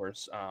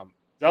Zalatoris.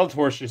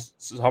 Zalatoris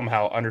just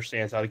somehow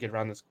understands how to get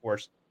around this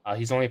course.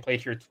 He's only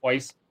played here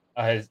twice.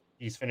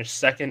 He's finished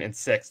second and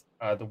sixth.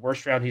 The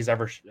worst round he's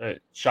ever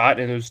shot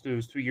in those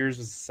 2 years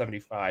was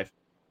 75.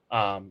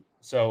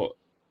 So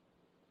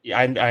yeah,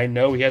 I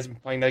know he hasn't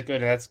been playing that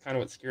good, and that's kind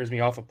of what scares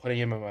me off of putting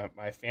him in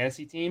my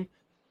fantasy team.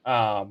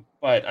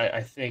 But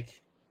I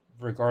think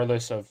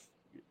regardless of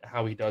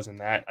how he does in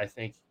that, I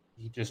think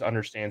he just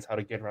understands how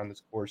to get around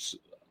this course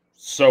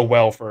so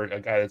well for a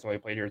guy that's only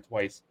played here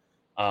twice.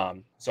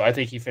 So I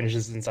think he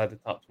finishes inside the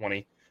top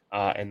 20,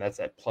 and that's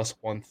at plus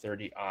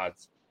 130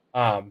 odds.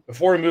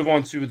 Before we move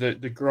on to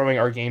the growing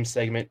our game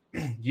segment,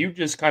 you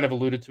just kind of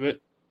alluded to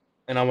it,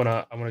 and I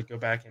wanna go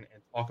back and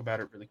talk about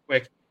it really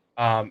quick.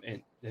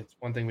 And it's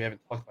one thing we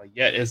haven't talked about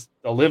yet is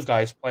the live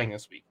guys playing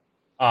this week.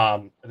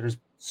 There's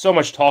so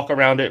much talk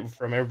around it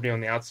from everybody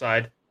on the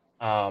outside.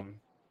 Um,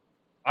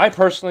 I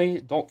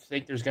personally don't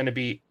think there's going to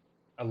be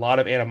a lot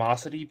of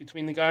animosity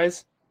between the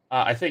guys.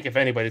 I think if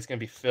anybody, it's going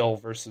to be Phil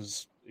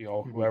versus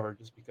Mhm. whoever,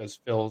 just because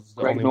Phil's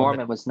the Greg only one that.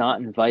 Norman was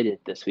not invited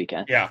this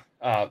weekend. Yeah.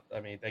 I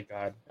mean, thank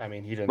God. I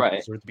mean, he didn't Right.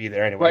 deserve to be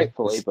there anyway.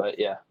 Rightfully, but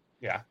yeah.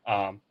 Yeah.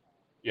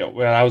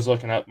 When I was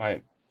looking up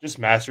my just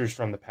masters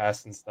from the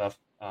past and stuff,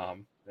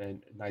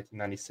 in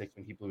 1996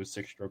 when he blew his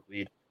six-stroke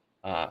lead,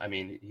 I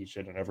mean, he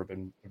should have never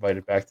been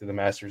invited back to the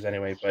Masters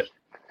anyway. But,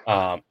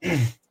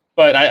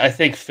 but I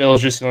think Phil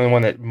is just the only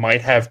one that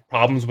might have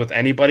problems with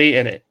anybody,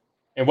 and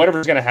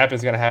whatever's going to happen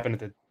is going to happen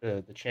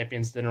at the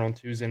Champions Dinner on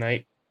Tuesday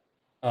night.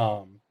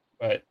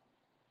 But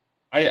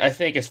I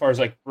think as far as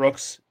like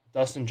Brooks,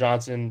 Dustin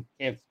Johnson,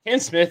 Cam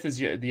Smith is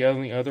the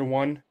only other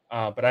one.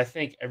 But I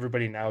think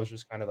everybody now is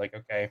just kind of like,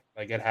 okay,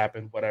 like it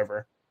happened,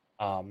 whatever.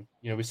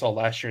 We saw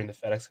last year in the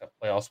FedEx Cup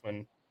playoffs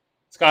when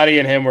Scotty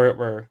and him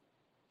were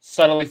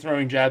subtly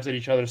throwing jabs at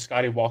each other.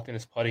 Scotty walked in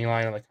his putting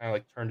line and like kind of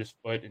like turned his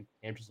foot, and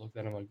Cam just looked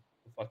at him like,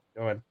 "What the fuck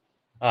you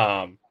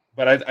doing?"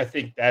 But I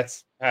think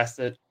that's past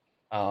it.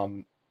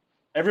 Um,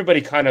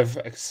 Everybody kind of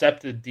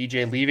accepted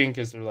DJ leaving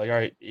because they're like, all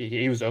right,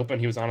 he was open.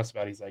 He was honest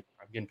about it. He's like,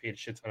 I'm getting paid a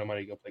shit ton of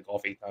money to go play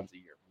golf 8 times a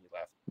year when he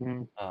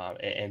left.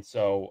 Mhm. And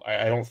so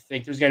I don't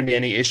think there's going to be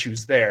any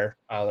issues there.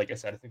 Like I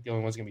said, I think the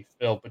only one's going to be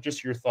Phil. But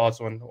just your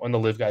thoughts on the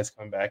live guys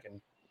coming back and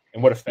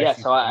what Yeah, effect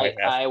you so think it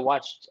might have.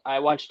 I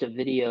watched a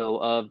video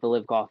of the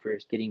live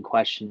golfers getting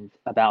questioned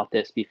about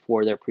this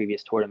before their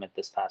previous tournament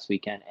this past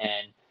weekend,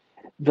 and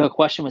the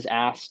question was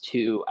asked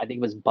to, I think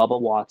it was Bubba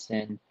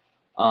Watson,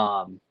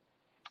 um,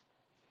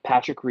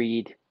 Patrick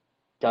Reed,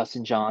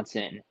 Dustin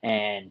Johnson,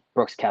 and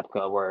Brooks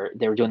Koepka, where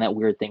they were doing that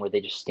weird thing where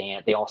they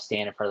all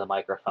stand in front of the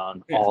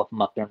microphone, Yeah. all of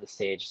them up there on the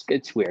stage.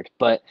 It's weird,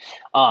 but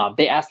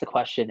they asked the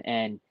question,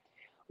 and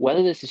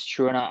whether this is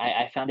true or not,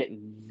 I found it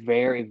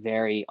very,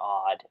 very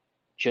odd,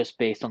 just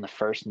based on the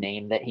first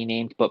name that he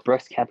named. But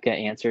Brooks Koepka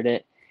answered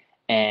it,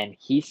 and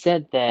he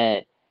said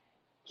that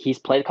he's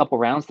played a couple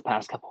rounds the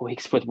past couple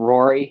weeks with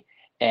Rory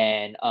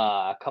and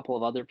a couple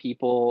of other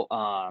people,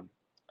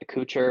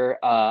 Kuchar,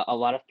 a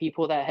lot of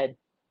people that had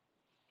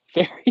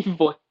very,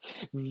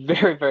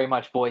 very, very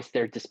much voiced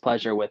their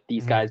displeasure with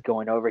these Mhm. guys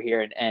going over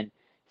here and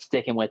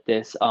sticking with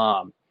this.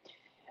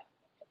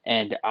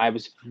 And I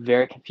was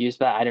very confused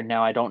by it. I don't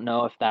know. I don't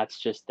know if that's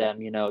just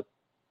them,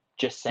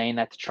 just saying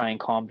that to try and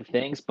calm the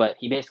things. But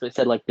he basically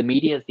said, like, the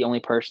media is the only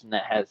person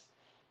that has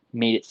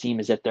made it seem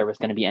as if there was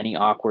going to be any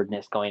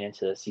awkwardness going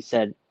into this. He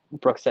said,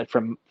 Brooks said,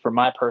 from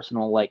my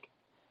personal like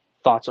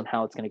thoughts on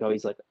how it's going to go,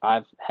 he's like,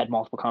 I've had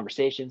multiple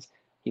conversations.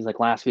 He's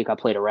like, last week I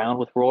played around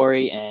with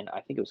Rory, and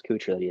I think it was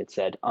Kuchar that he had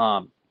said,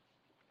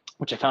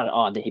 which I found it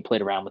odd that he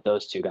played around with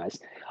those two guys.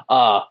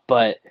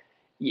 But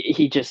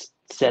he just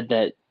said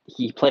that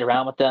he played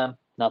around with them.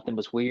 Nothing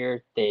was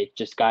weird. They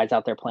just guys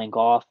out there playing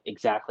golf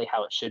exactly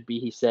how it should be,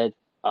 he said.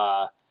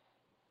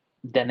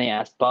 Then they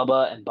asked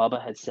Bubba, and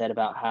Bubba had said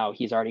about how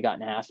he's already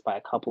gotten asked by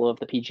a couple of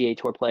the PGA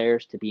Tour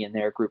players to be in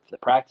their group for the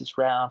practice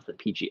round for the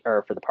PG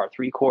or for the par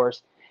three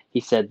course.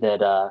 He said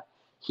that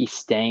he's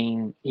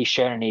sharing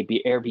an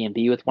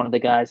Airbnb with one of the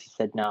guys. He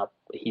said no,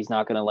 he's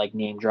not going to like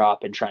name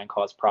drop and try and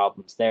cause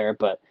problems there,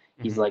 but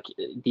he's Mhm. like,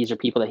 these are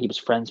people that he was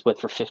friends with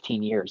for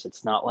 15 years.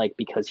 It's not like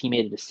because he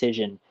made a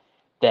decision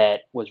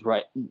that was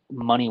right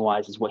money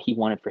wise is what he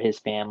wanted for his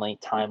family,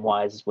 time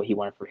wise is what he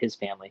wanted for his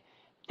family,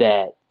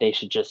 that they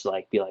should just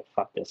like be like,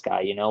 fuck this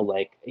guy.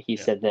 Like he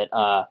Yeah. said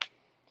that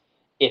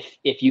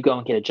if you go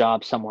and get a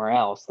job somewhere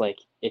else, like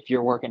if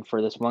you're working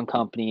for this one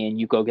company and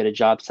you go get a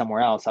job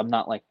somewhere else, I'm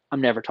not like,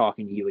 I'm never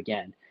talking to you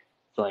again.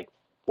 It's like,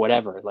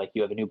 whatever, like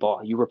you have a new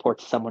boss, you report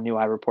to someone new,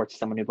 I report to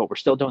someone new, but we're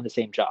still doing the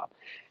same job.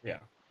 Yeah.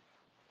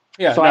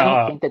 Yeah. So No. I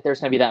don't think that there's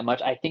going to be that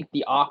much. I think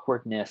the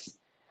awkwardness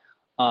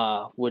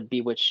would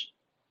be, which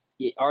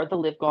are the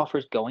live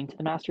golfers going to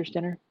the Masters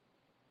dinner?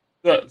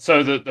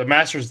 The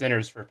Masters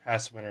dinners for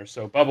past winners.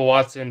 So Bubba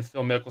Watson,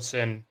 Phil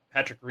Mickelson,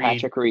 Patrick Reed,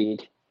 Patrick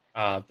Reed.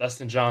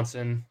 Dustin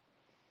Johnson.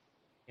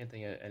 Can't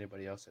think of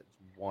anybody else that's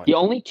The won.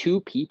 only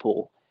two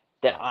people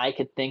that Uh, I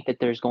could think that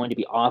there's going to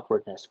be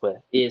awkwardness with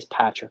is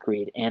Patrick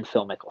Reed and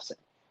Phil Mickelson.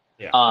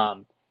 yeah.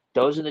 Um,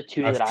 those are the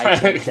two I that I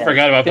think that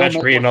forgot about Phil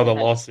Patrick Reed and all the Mickelson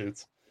has.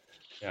 lawsuits.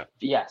 Yeah.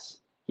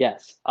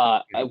 Yes.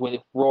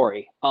 With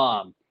Rory.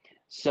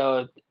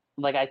 So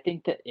like I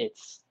think that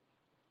it's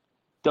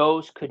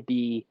those could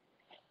be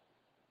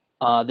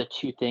the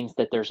two things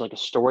that there's like a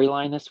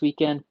storyline this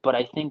weekend. But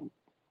I think,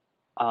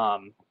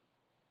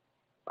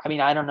 I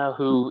mean, I don't know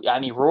who. I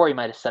mean, Rory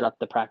might have set up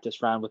the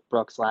practice round with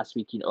Brooks last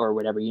week, or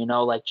whatever.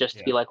 Like just to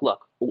Yeah. be like,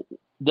 look,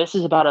 this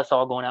is about us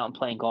all going out and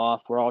playing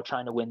golf. We're all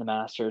trying to win the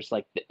Masters.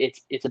 Like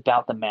it's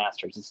about the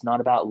Masters. It's not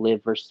about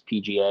Live versus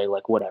PGA.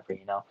 Like whatever.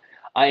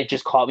 It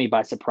just caught me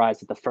by surprise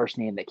that the first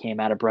name that came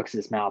out of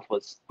Brooks's mouth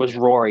was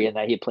Rory, and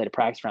that he had played a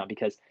practice round,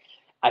 because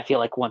I feel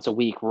like once a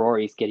week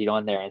Rory's getting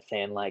on there and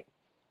saying like,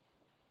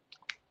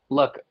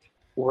 look,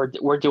 we're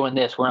doing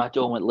this. We're not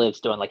doing what Liv's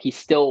doing. Like he's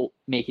still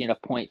making it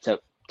a point to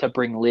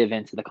bring Liv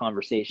into the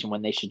conversation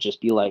when they should just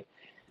be like,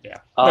 Yeah.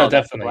 No, oh, that's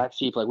the definitely. black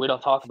sheep. Like we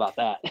don't talk about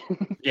that.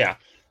 Yeah.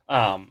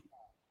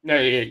 No,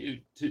 to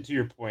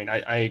your point,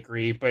 I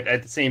agree. But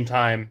at the same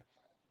time,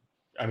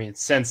 I mean,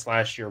 since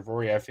last year,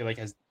 Rory, I feel like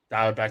has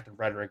dialed back the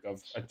rhetoric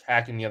of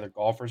attacking the other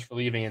golfers for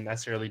leaving and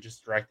necessarily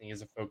just directing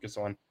his focus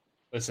on,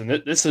 listen,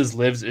 this is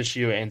Liv's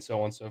issue and so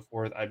on and so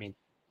forth. I mean,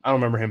 I don't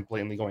remember him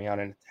blatantly going out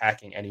and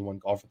attacking any one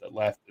golfer that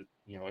left,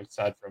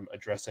 aside from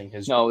addressing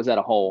his, No, it was at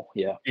a hole.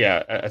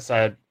 Yeah.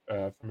 aside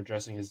from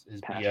addressing his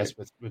Patrick,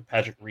 BS with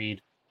Patrick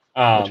Reed.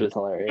 which was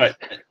hilarious.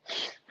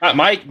 But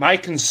my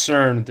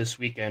concern this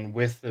weekend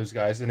with those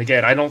guys, and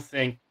again, I don't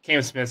think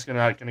Cam Smith's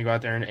gonna go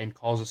out there and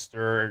cause a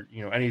stir,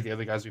 any of the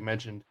other guys we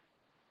mentioned.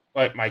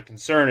 But my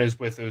concern is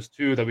with those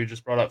two that we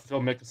just brought up, Phil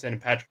Mickelson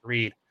and Patrick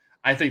Reed.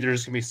 I think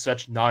there's going to be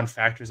such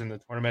non-factors in the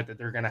tournament that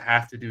they're going to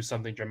have to do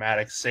something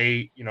dramatic,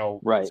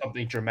 Right.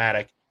 something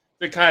dramatic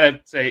to kind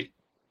of say,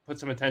 put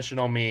some attention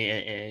on me,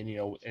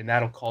 and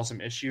that'll cause some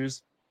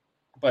issues.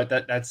 But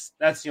that's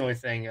the only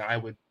thing I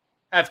would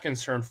have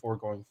concern for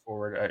going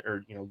forward,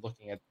 or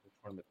looking at the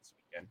tournament this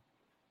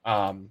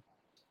weekend.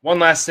 One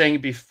last thing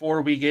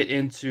before we get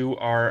into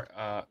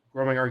our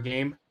growing our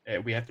game,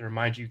 we have to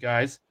remind you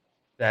guys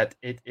that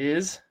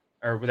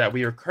that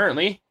we are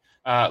currently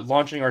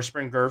launching our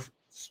spring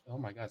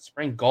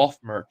golf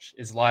merch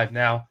is live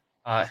now.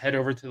 Head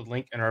over to the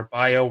link in our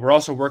bio. We're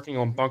also working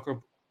on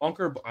Bunker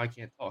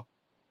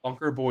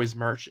Boys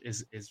merch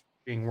is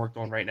being worked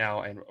on right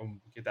now, and we'll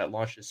get that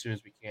launched as soon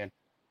as we can.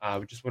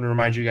 We just want to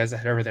remind you guys to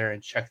head over there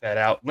and check that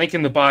out. Link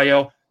in the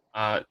bio.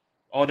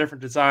 All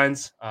different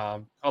designs,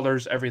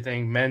 colors,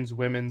 everything, men's,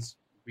 women's.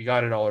 We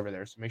got it all over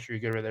there. So make sure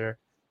you get over there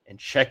and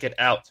check it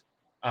out.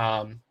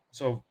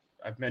 So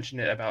I've mentioned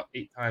it about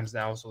 8 times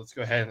now. So let's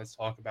go ahead and let's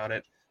talk about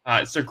it.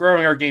 So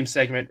growing our game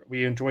segment,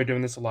 we enjoy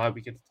doing this a lot.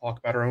 We get to talk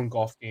about our own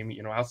golf game,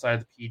 outside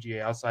of the PGA,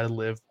 outside of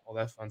Live, all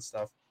that fun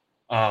stuff.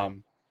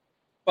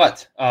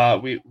 But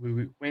we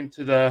went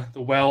to the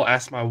well,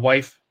 asked my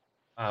wife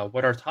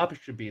what our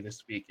topic should be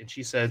this week, and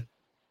she said,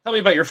 tell me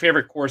about your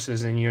favorite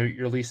courses and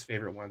your least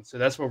favorite ones. So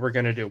that's what we're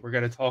going to do. We're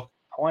going to talk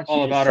I want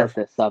all you to about set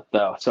this up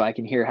though, so I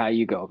can hear how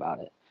you go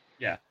about it.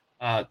 Yeah,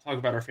 talk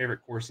about our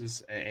favorite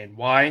courses and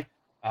why,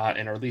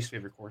 and our least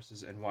favorite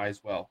courses and why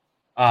as well.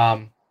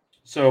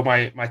 So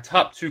my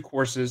top 2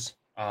 courses,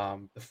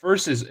 the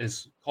first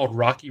is called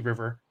Rocky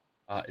River.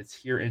 It's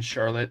here in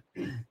Charlotte.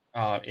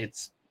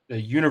 It's the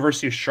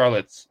University of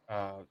Charlotte's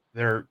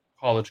their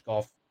college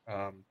golf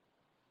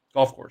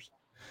course.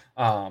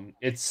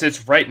 It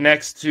sits right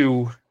next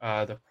to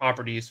the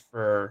properties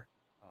for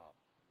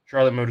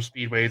Charlotte Motor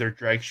Speedway. Their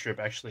drag strip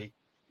actually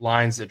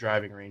lines the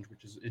driving range,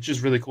 it's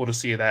just really cool to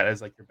see that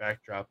as like your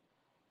backdrop.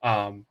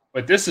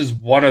 But this is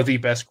one of the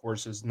best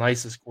courses,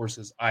 nicest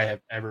courses I have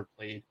ever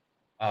played.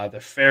 The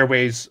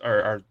fairways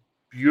are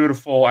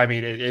beautiful. I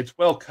mean, it's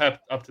well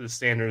kept up to the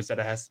standards that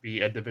it has to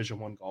be a Division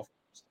I golf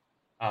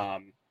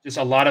course. Just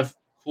a lot of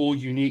cool,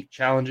 unique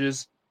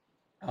challenges.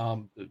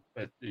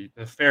 But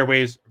the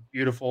fairways are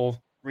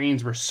beautiful.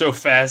 Greens were so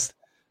fast,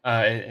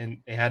 and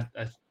they had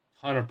a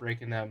ton of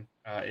break in them.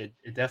 It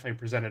definitely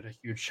presented a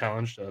huge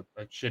challenge to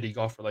a shitty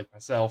golfer like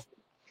myself.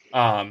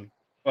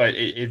 But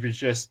it was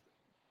just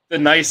the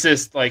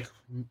nicest, like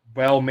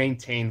well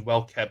maintained,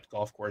 well kept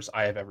golf course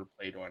I have ever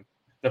played on.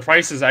 The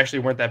prices actually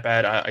weren't that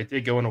bad. I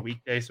did go on a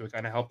weekday, so it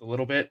kind of helped a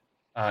little bit,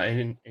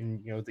 and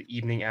in the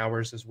evening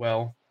hours as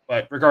well.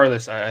 But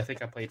regardless, I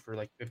think I played for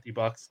like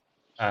 $50.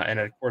 And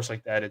at a course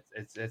like that,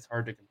 it's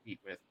hard to compete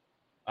with.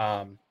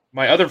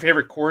 My other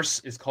favorite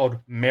course is called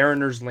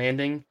Mariners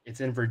Landing.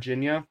 It's in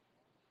Virginia.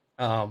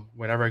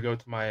 Whenever I go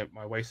to my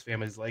wife's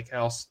family's lake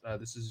house,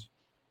 this is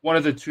one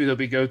of the two that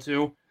we go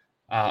to.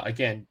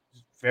 Again,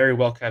 very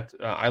well kept.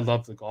 I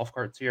love the golf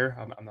carts here.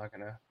 I'm not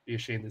gonna be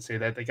ashamed to say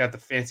that they got the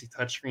fancy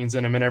touchscreens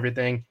in them and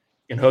everything.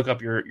 You can hook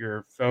up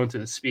your phone to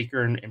the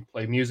speaker and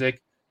play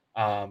music.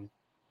 Um,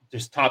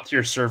 just top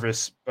tier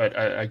service, but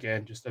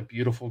again, just a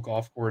beautiful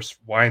golf course.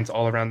 Winds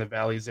all around the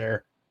valleys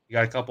there. You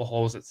got a couple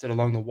holes that sit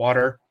along the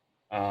water.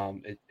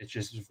 It's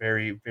just a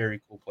very,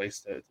 very cool place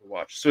to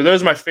watch. So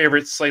those are my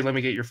favorites. Slay, let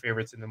me get your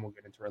favorites, and then we'll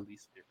get into our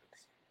least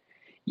favorites.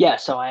 Yeah,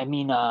 so I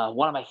mean,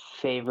 one of my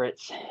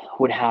favorites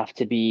would have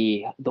to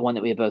be the one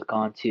that we had both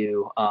gone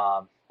to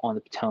on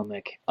the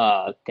Potomac,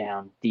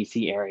 down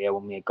DC area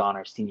when we had gone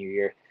our senior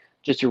year.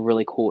 Just a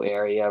really cool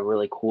area,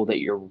 really cool that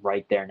you're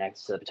right there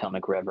next to the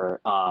Potomac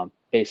River,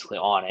 basically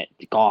on it.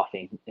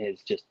 Golfing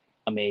is just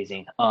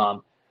amazing.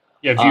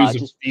 Yeah, views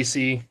of Just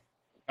DC.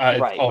 It's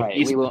right, called right.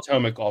 East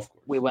Potomac Golf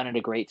We Course. went at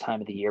a great time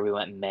of the year. We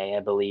went in May, I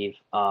believe.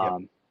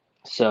 Yep.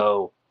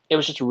 So it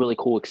was just a really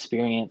cool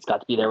experience. Got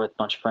to be there with a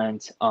bunch of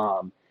friends.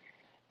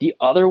 The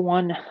other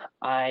one,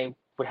 I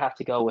would have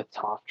to go with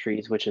Top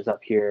Trees, which is up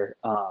here.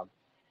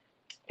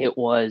 It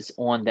was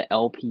on the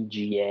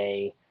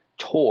LPGA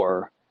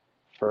tour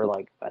for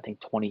like I think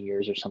 20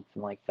 years or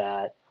something like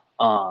that.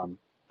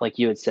 Like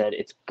you had said,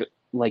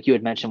 like you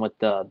had mentioned with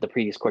the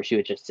previous course. You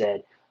had just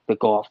said the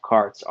golf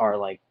carts are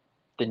like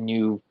the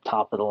new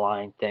top of the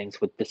line things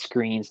with the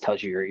screens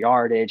tells you your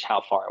yardage,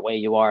 how far away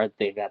you are.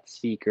 They've got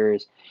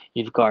speakers.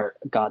 You've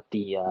got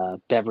the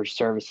beverage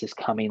services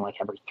coming like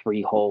every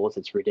 3 holes.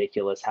 It's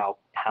ridiculous how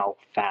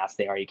fast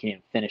they are. You can't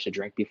even finish a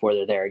drink before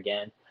they're there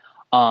again.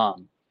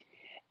 Um,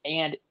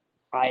 and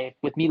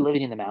with me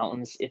living in the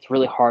mountains, it's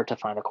really hard to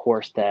find a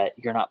course that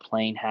you're not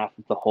playing half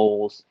of the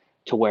holes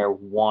to where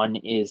one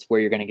is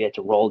where you're going to get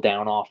to roll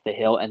down off the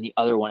hill, and the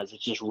other one is it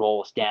just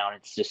rolls down.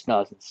 It just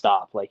doesn't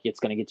stop. Like it's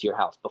going to get to your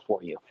house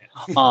before you.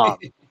 Um,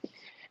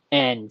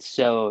 and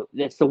so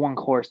that's the one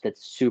course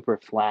that's super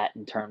flat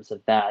in terms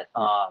of that.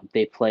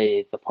 They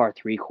play the par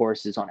three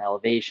courses on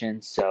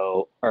elevation,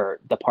 or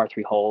the par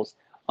three holes.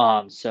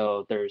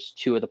 So there's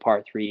two of the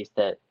par threes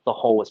that the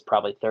hole is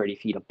probably 30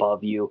 feet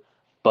above you,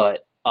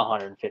 but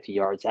 150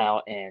 yards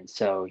out. And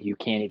so you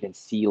can't even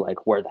see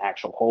like where the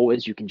actual hole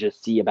is. You can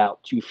just see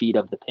about 2 feet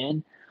of the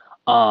pin.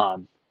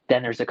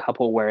 Then there's a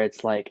couple where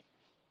it's like,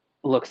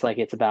 looks like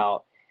it's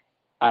about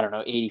I don't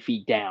know, 80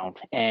 feet down,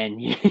 and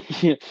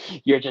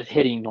you're just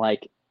hitting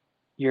like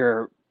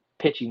your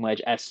pitching wedge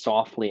as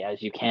softly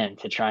as you can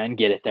to try and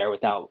get it there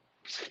without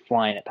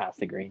flying it past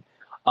the green.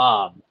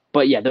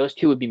 But yeah, those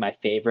two would be my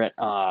favorite.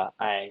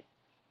 I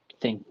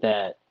think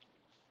that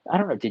I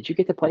don't know. Did you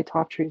get to play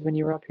Top Trees when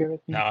you were up here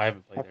with No, me? I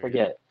haven't I played there yet.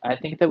 forget. I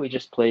think that we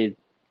just played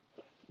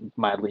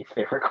my least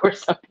favorite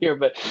course up here,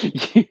 but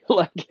you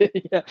like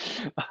it, yeah.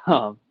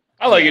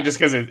 I like it Yeah, just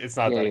because it's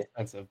not yeah, that yeah.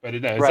 expensive, but no,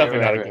 it's Right, definitely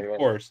right, not a right, good right,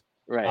 course.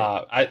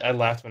 right. I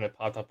laughed when it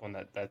popped up on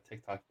that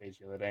TikTok page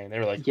the other day, and they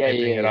were like Yeah, hyping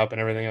yeah, it yeah. up and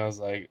everything. I was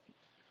like,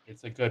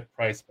 it's a good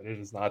price, but it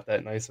is not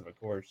that nice of a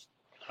course.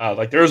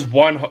 Like there's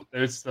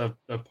there's the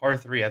par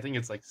three. I think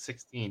it's like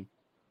 16,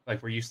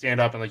 like where you stand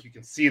up and like you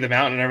can see the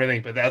mountain and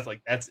everything, but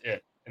that's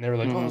it. And they were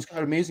like, oh, Hmm. it's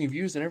got amazing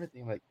views and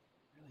everything. Like,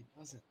 it really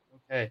doesn't.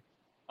 Okay.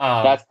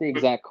 That's the But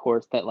exact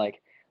course that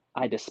like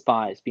I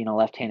despise being a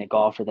left-handed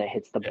golfer that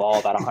hits the ball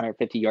about yeah.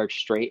 150 yards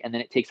straight and then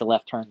it takes a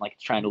left turn like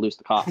it's trying to lose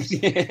the cops.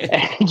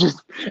 And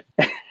just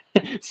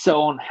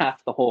so on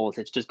half the holes,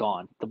 it's just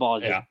gone. The ball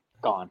is just Yeah.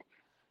 gone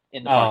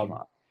in the parking Um,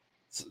 lot.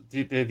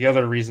 the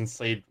other reason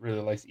Slade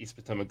really likes East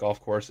Potomac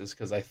Golf Course is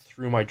because I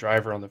threw my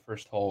driver on the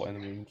first hole, and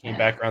then when we came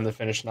back around the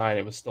finish nine,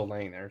 it was still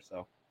laying there.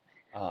 So,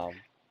 um,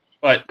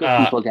 but Good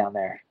people down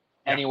there.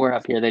 yeah, Anywhere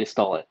up here, they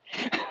stole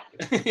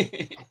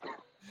it.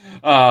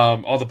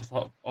 all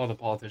the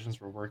politicians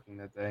were working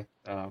that day.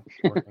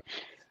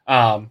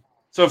 Working.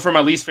 So for my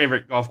least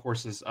favorite golf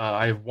courses,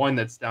 I have one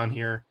that's down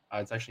here.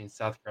 It's actually in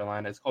South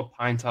Carolina. It's called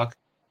Pine Tuck.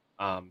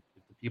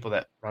 If the people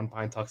that run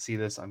Pine Tuck see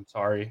this, I'm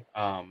sorry.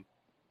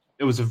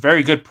 It was a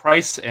very good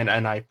price, and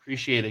I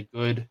appreciate a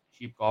good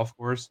cheap golf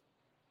course.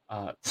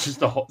 Just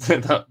the whole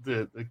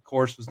the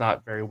course was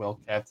not very well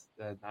kept,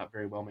 not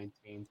very well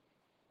maintained.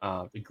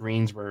 The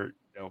greens were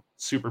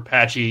super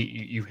patchy.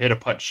 You hit a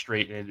putt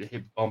straight and it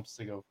hit bumps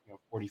to go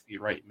 40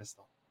 feet right, and missed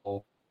the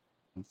hole.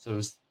 So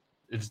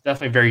it's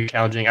definitely very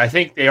challenging. I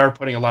think they are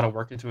putting a lot of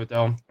work into it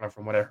though,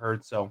 from what I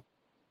heard. So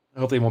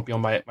hopefully it won't be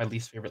on my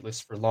least favorite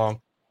list for long.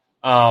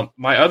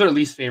 My other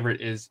least favorite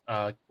is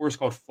a course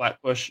called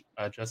Flatbush,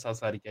 just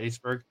outside of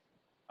Gettysburg.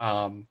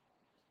 Um,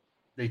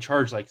 they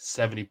charge like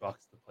 $70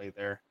 to play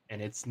there,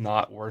 and it's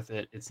not worth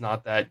it. It's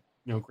not that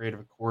great of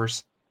a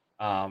course.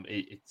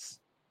 It's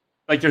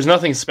like there's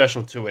nothing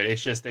special to it.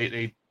 It's just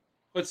they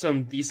put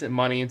some decent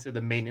money into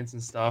the maintenance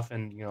and stuff,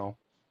 and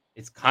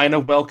it's kind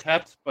of well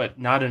kept, but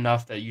not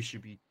enough that you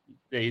should be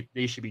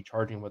they should be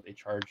charging what they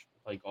charge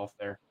to play golf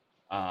there.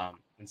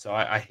 And so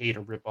I hate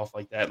a rip off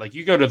like that. Like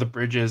you go to the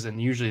bridges,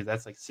 and usually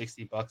that's like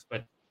 $60,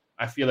 but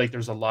I feel like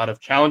there's a lot of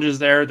challenges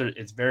there.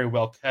 It's very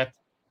well kept,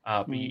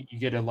 but you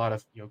get a lot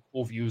of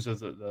cool views of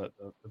the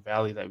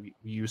valley that we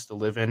used to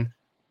live in.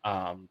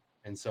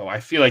 And so I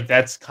feel like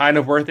that's kind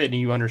of worth it, and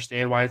you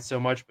understand why it's so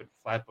much. But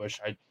Flatbush,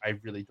 I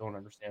really don't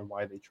understand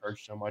why they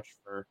charge so much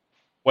for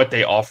what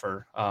they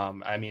offer.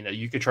 I mean,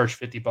 you could charge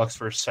 $50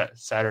 for a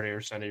Saturday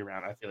or Sunday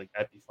round. I feel like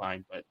that'd be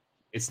fine, but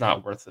it's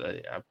not worth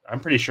it. I'm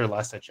pretty sure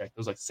last I checked, it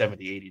was like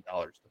 $70-$80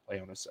 to play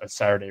on a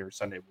Saturday or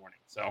Sunday morning.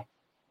 So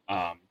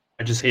I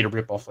just hate a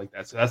rip off like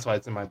that. So that's why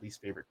it's in my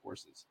least favorite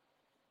courses.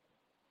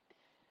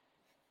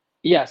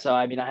 Yeah, so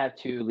I mean, I have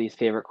two least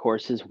favorite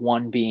courses.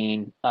 One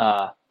being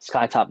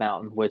Skytop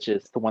Mountain, which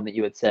is the one that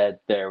you had said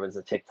there was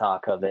a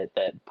TikTok of it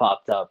that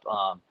popped up.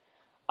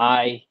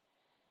 I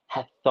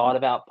had thought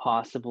about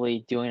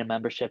possibly doing a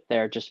membership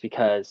there just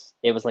because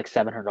it was like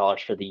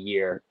 $700 for the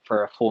year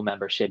for a full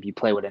membership. You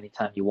play with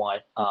anytime you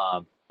want.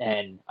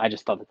 And I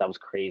just thought that that was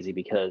crazy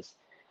because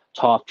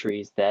Toff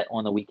Trees that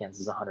on the weekends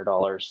is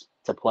 $100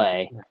 to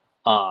play.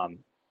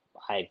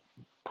 I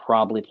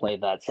probably play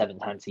that 7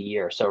 times a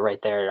year. So right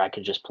there, I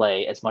could just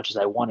play as much as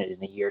I wanted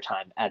in a year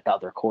time at the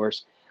other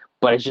course,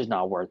 but it's just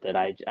not worth it.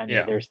 I mean,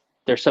 Yeah.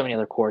 there's so many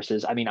other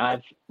courses. I mean,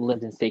 I've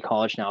lived in State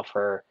College now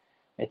for,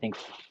 I think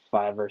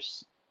 5 or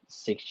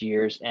 6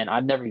 years, and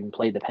I've never even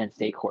played the Penn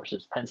State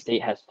courses. Penn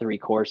State has 3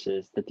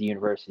 courses that the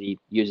university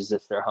uses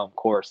as their home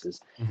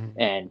courses,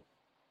 and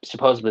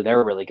supposedly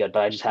they're really good,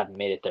 but I just haven't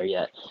made it there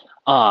yet.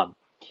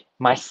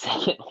 My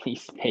second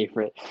least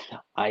favorite,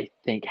 I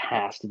think,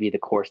 has to be the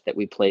course that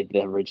we played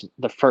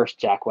the first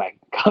Jack Wagon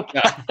Cup.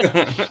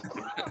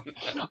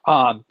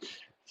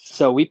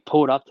 So we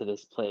pulled up to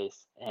this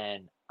place,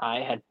 and I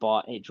had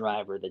bought a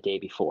driver the day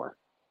before.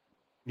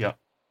 Yeah,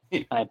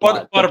 I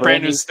bought a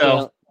brand new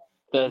stealth.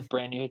 The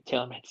brand new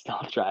TaylorMade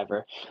stealth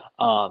driver,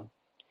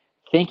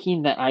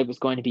 thinking that I was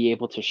going to be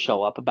able to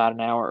show up about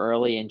an hour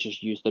early and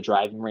just use the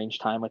driving range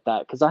time with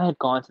that, because I had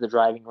gone to the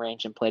driving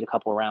range and played a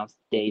couple of rounds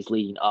days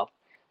leading up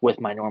with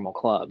my normal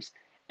clubs.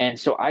 And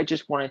so I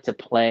just wanted to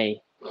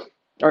play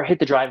or hit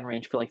the driving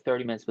range for like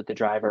 30 minutes with the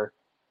driver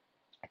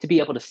to be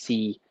able to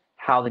see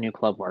how the new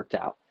club worked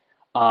out.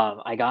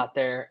 I got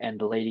there and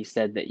the lady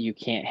said that you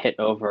can't hit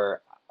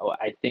over,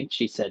 I think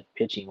she said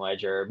pitching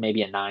wedge or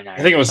maybe a 9 iron.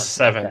 I think it was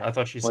 7. Like I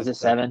thought she said was it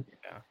 7?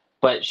 Yeah.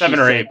 But 7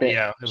 or 8. That,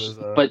 yeah, it was.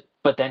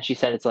 But then she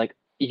said it's like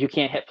you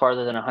can't hit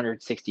farther than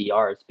 160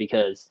 yards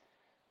because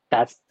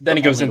then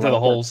it goes into the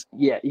holes.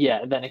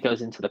 Yeah. Then it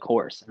goes into the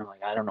course, and I'm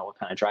like, I don't know what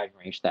kind of driving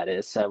range that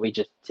is, so we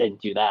just didn't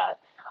do that.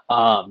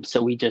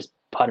 So we just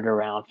putted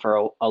around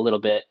for a little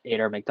bit, ate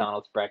our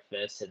McDonald's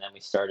breakfast, and then we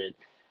started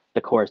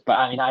the course. But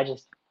I mean, I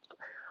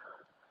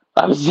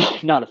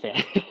was not a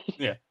fan.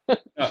 Yeah,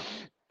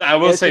 I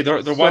will say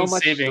the one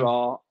saving.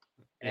 Straw,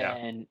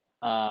 and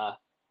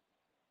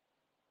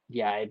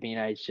yeah, I mean,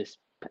 I just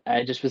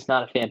was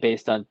not a fan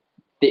based on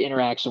the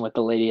interaction with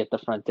the lady at the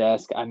front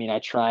desk. I mean, I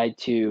tried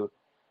to.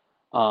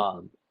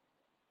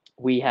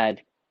 We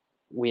had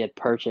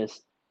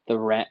purchased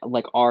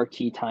our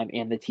tea time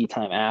and the tea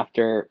time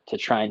after to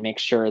try and make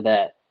sure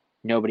that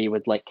nobody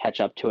would like catch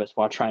up to us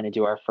while trying to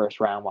do our first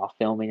round while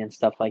filming and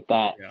stuff like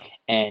that. Yeah.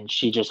 And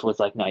she just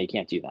was like, no, you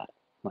can't do that.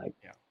 I'm like,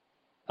 yeah.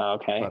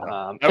 Okay.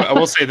 But, I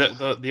will say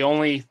that the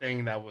only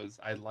thing that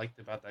I liked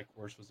about that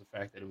course was the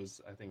fact that I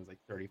think it was like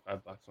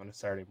 $35 on a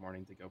Saturday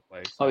morning to go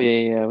play. So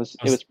it was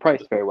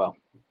priced very well.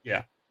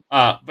 Yeah.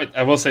 But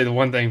I will say the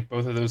one thing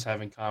both of those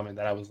have in common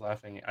that I was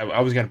laughing.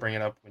 I was going to bring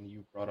it up when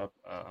you brought up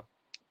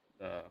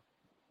the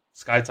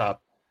Skytop.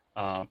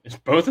 Is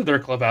both of their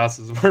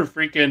clubhouses were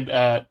freaking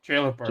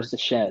trailer parks. Just a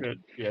shed.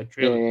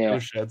 Trailer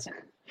sheds.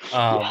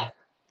 The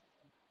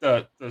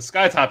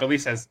Skytop at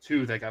least has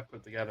 2 that got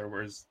put together,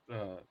 whereas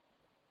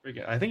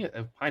I think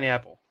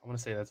Pineapple. I want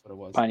to say that's what it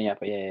was.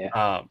 Pineapple,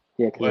 yeah.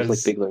 Because it was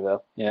like Bigler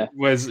though. Yeah.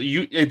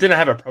 It didn't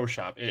have a pro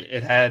shop.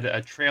 It had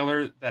a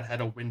trailer that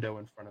had a window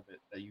in front of it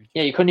that you.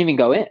 Yeah, you couldn't even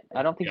go in.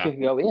 I don't think you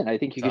could go in. I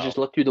think you could just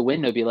look through the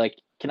window, be like,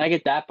 "Can I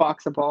get that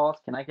box of balls?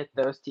 Can I get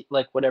those?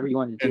 Like whatever you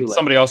want to do." And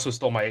somebody also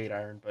stole my 8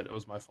 iron, but it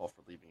was my fault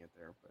for leaving it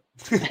there.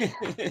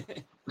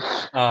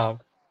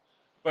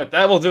 But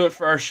that will do it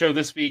for our show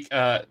this week.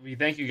 We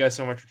thank you guys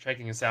so much for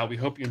checking us out. We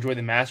hope you enjoy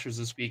the Masters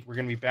this week. We're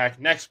going to be back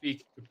next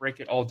week to break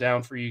it all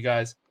down for you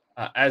guys.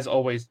 As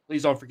always,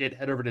 please don't forget,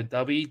 head over to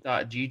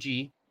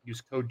w.gg,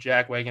 use code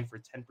JackWagon for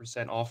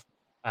 10% off,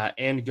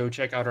 and go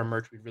check out our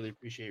merch. We'd really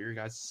appreciate your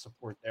guys'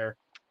 support there.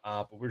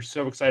 But we're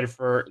so excited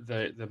for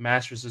the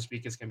Masters this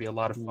week. It's going to be a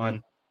lot of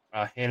fun.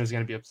 Hannah's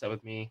going to be upset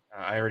with me.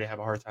 I already have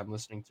a hard time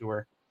listening to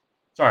her.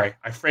 Sorry,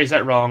 I phrased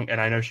that wrong,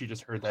 and I know she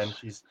just heard that, and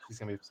she's going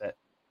to be upset.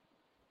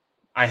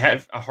 I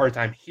have a hard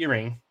time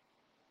hearing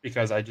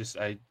because I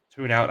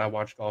tune out and I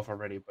watch golf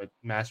already, but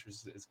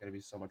Masters is going to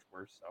be so much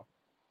worse. So,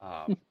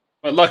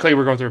 but luckily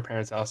we're going to her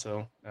parents' house,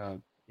 so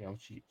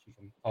she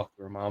can talk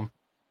to her mom.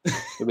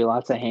 There'll be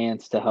lots of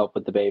hands to help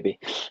with the baby.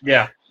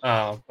 Yeah,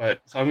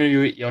 but so I'm going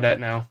to get yelled at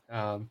now.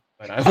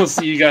 But I will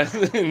see you guys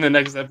in the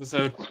next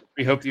episode.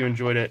 We hope you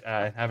enjoyed it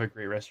and have a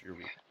great rest of your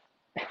week.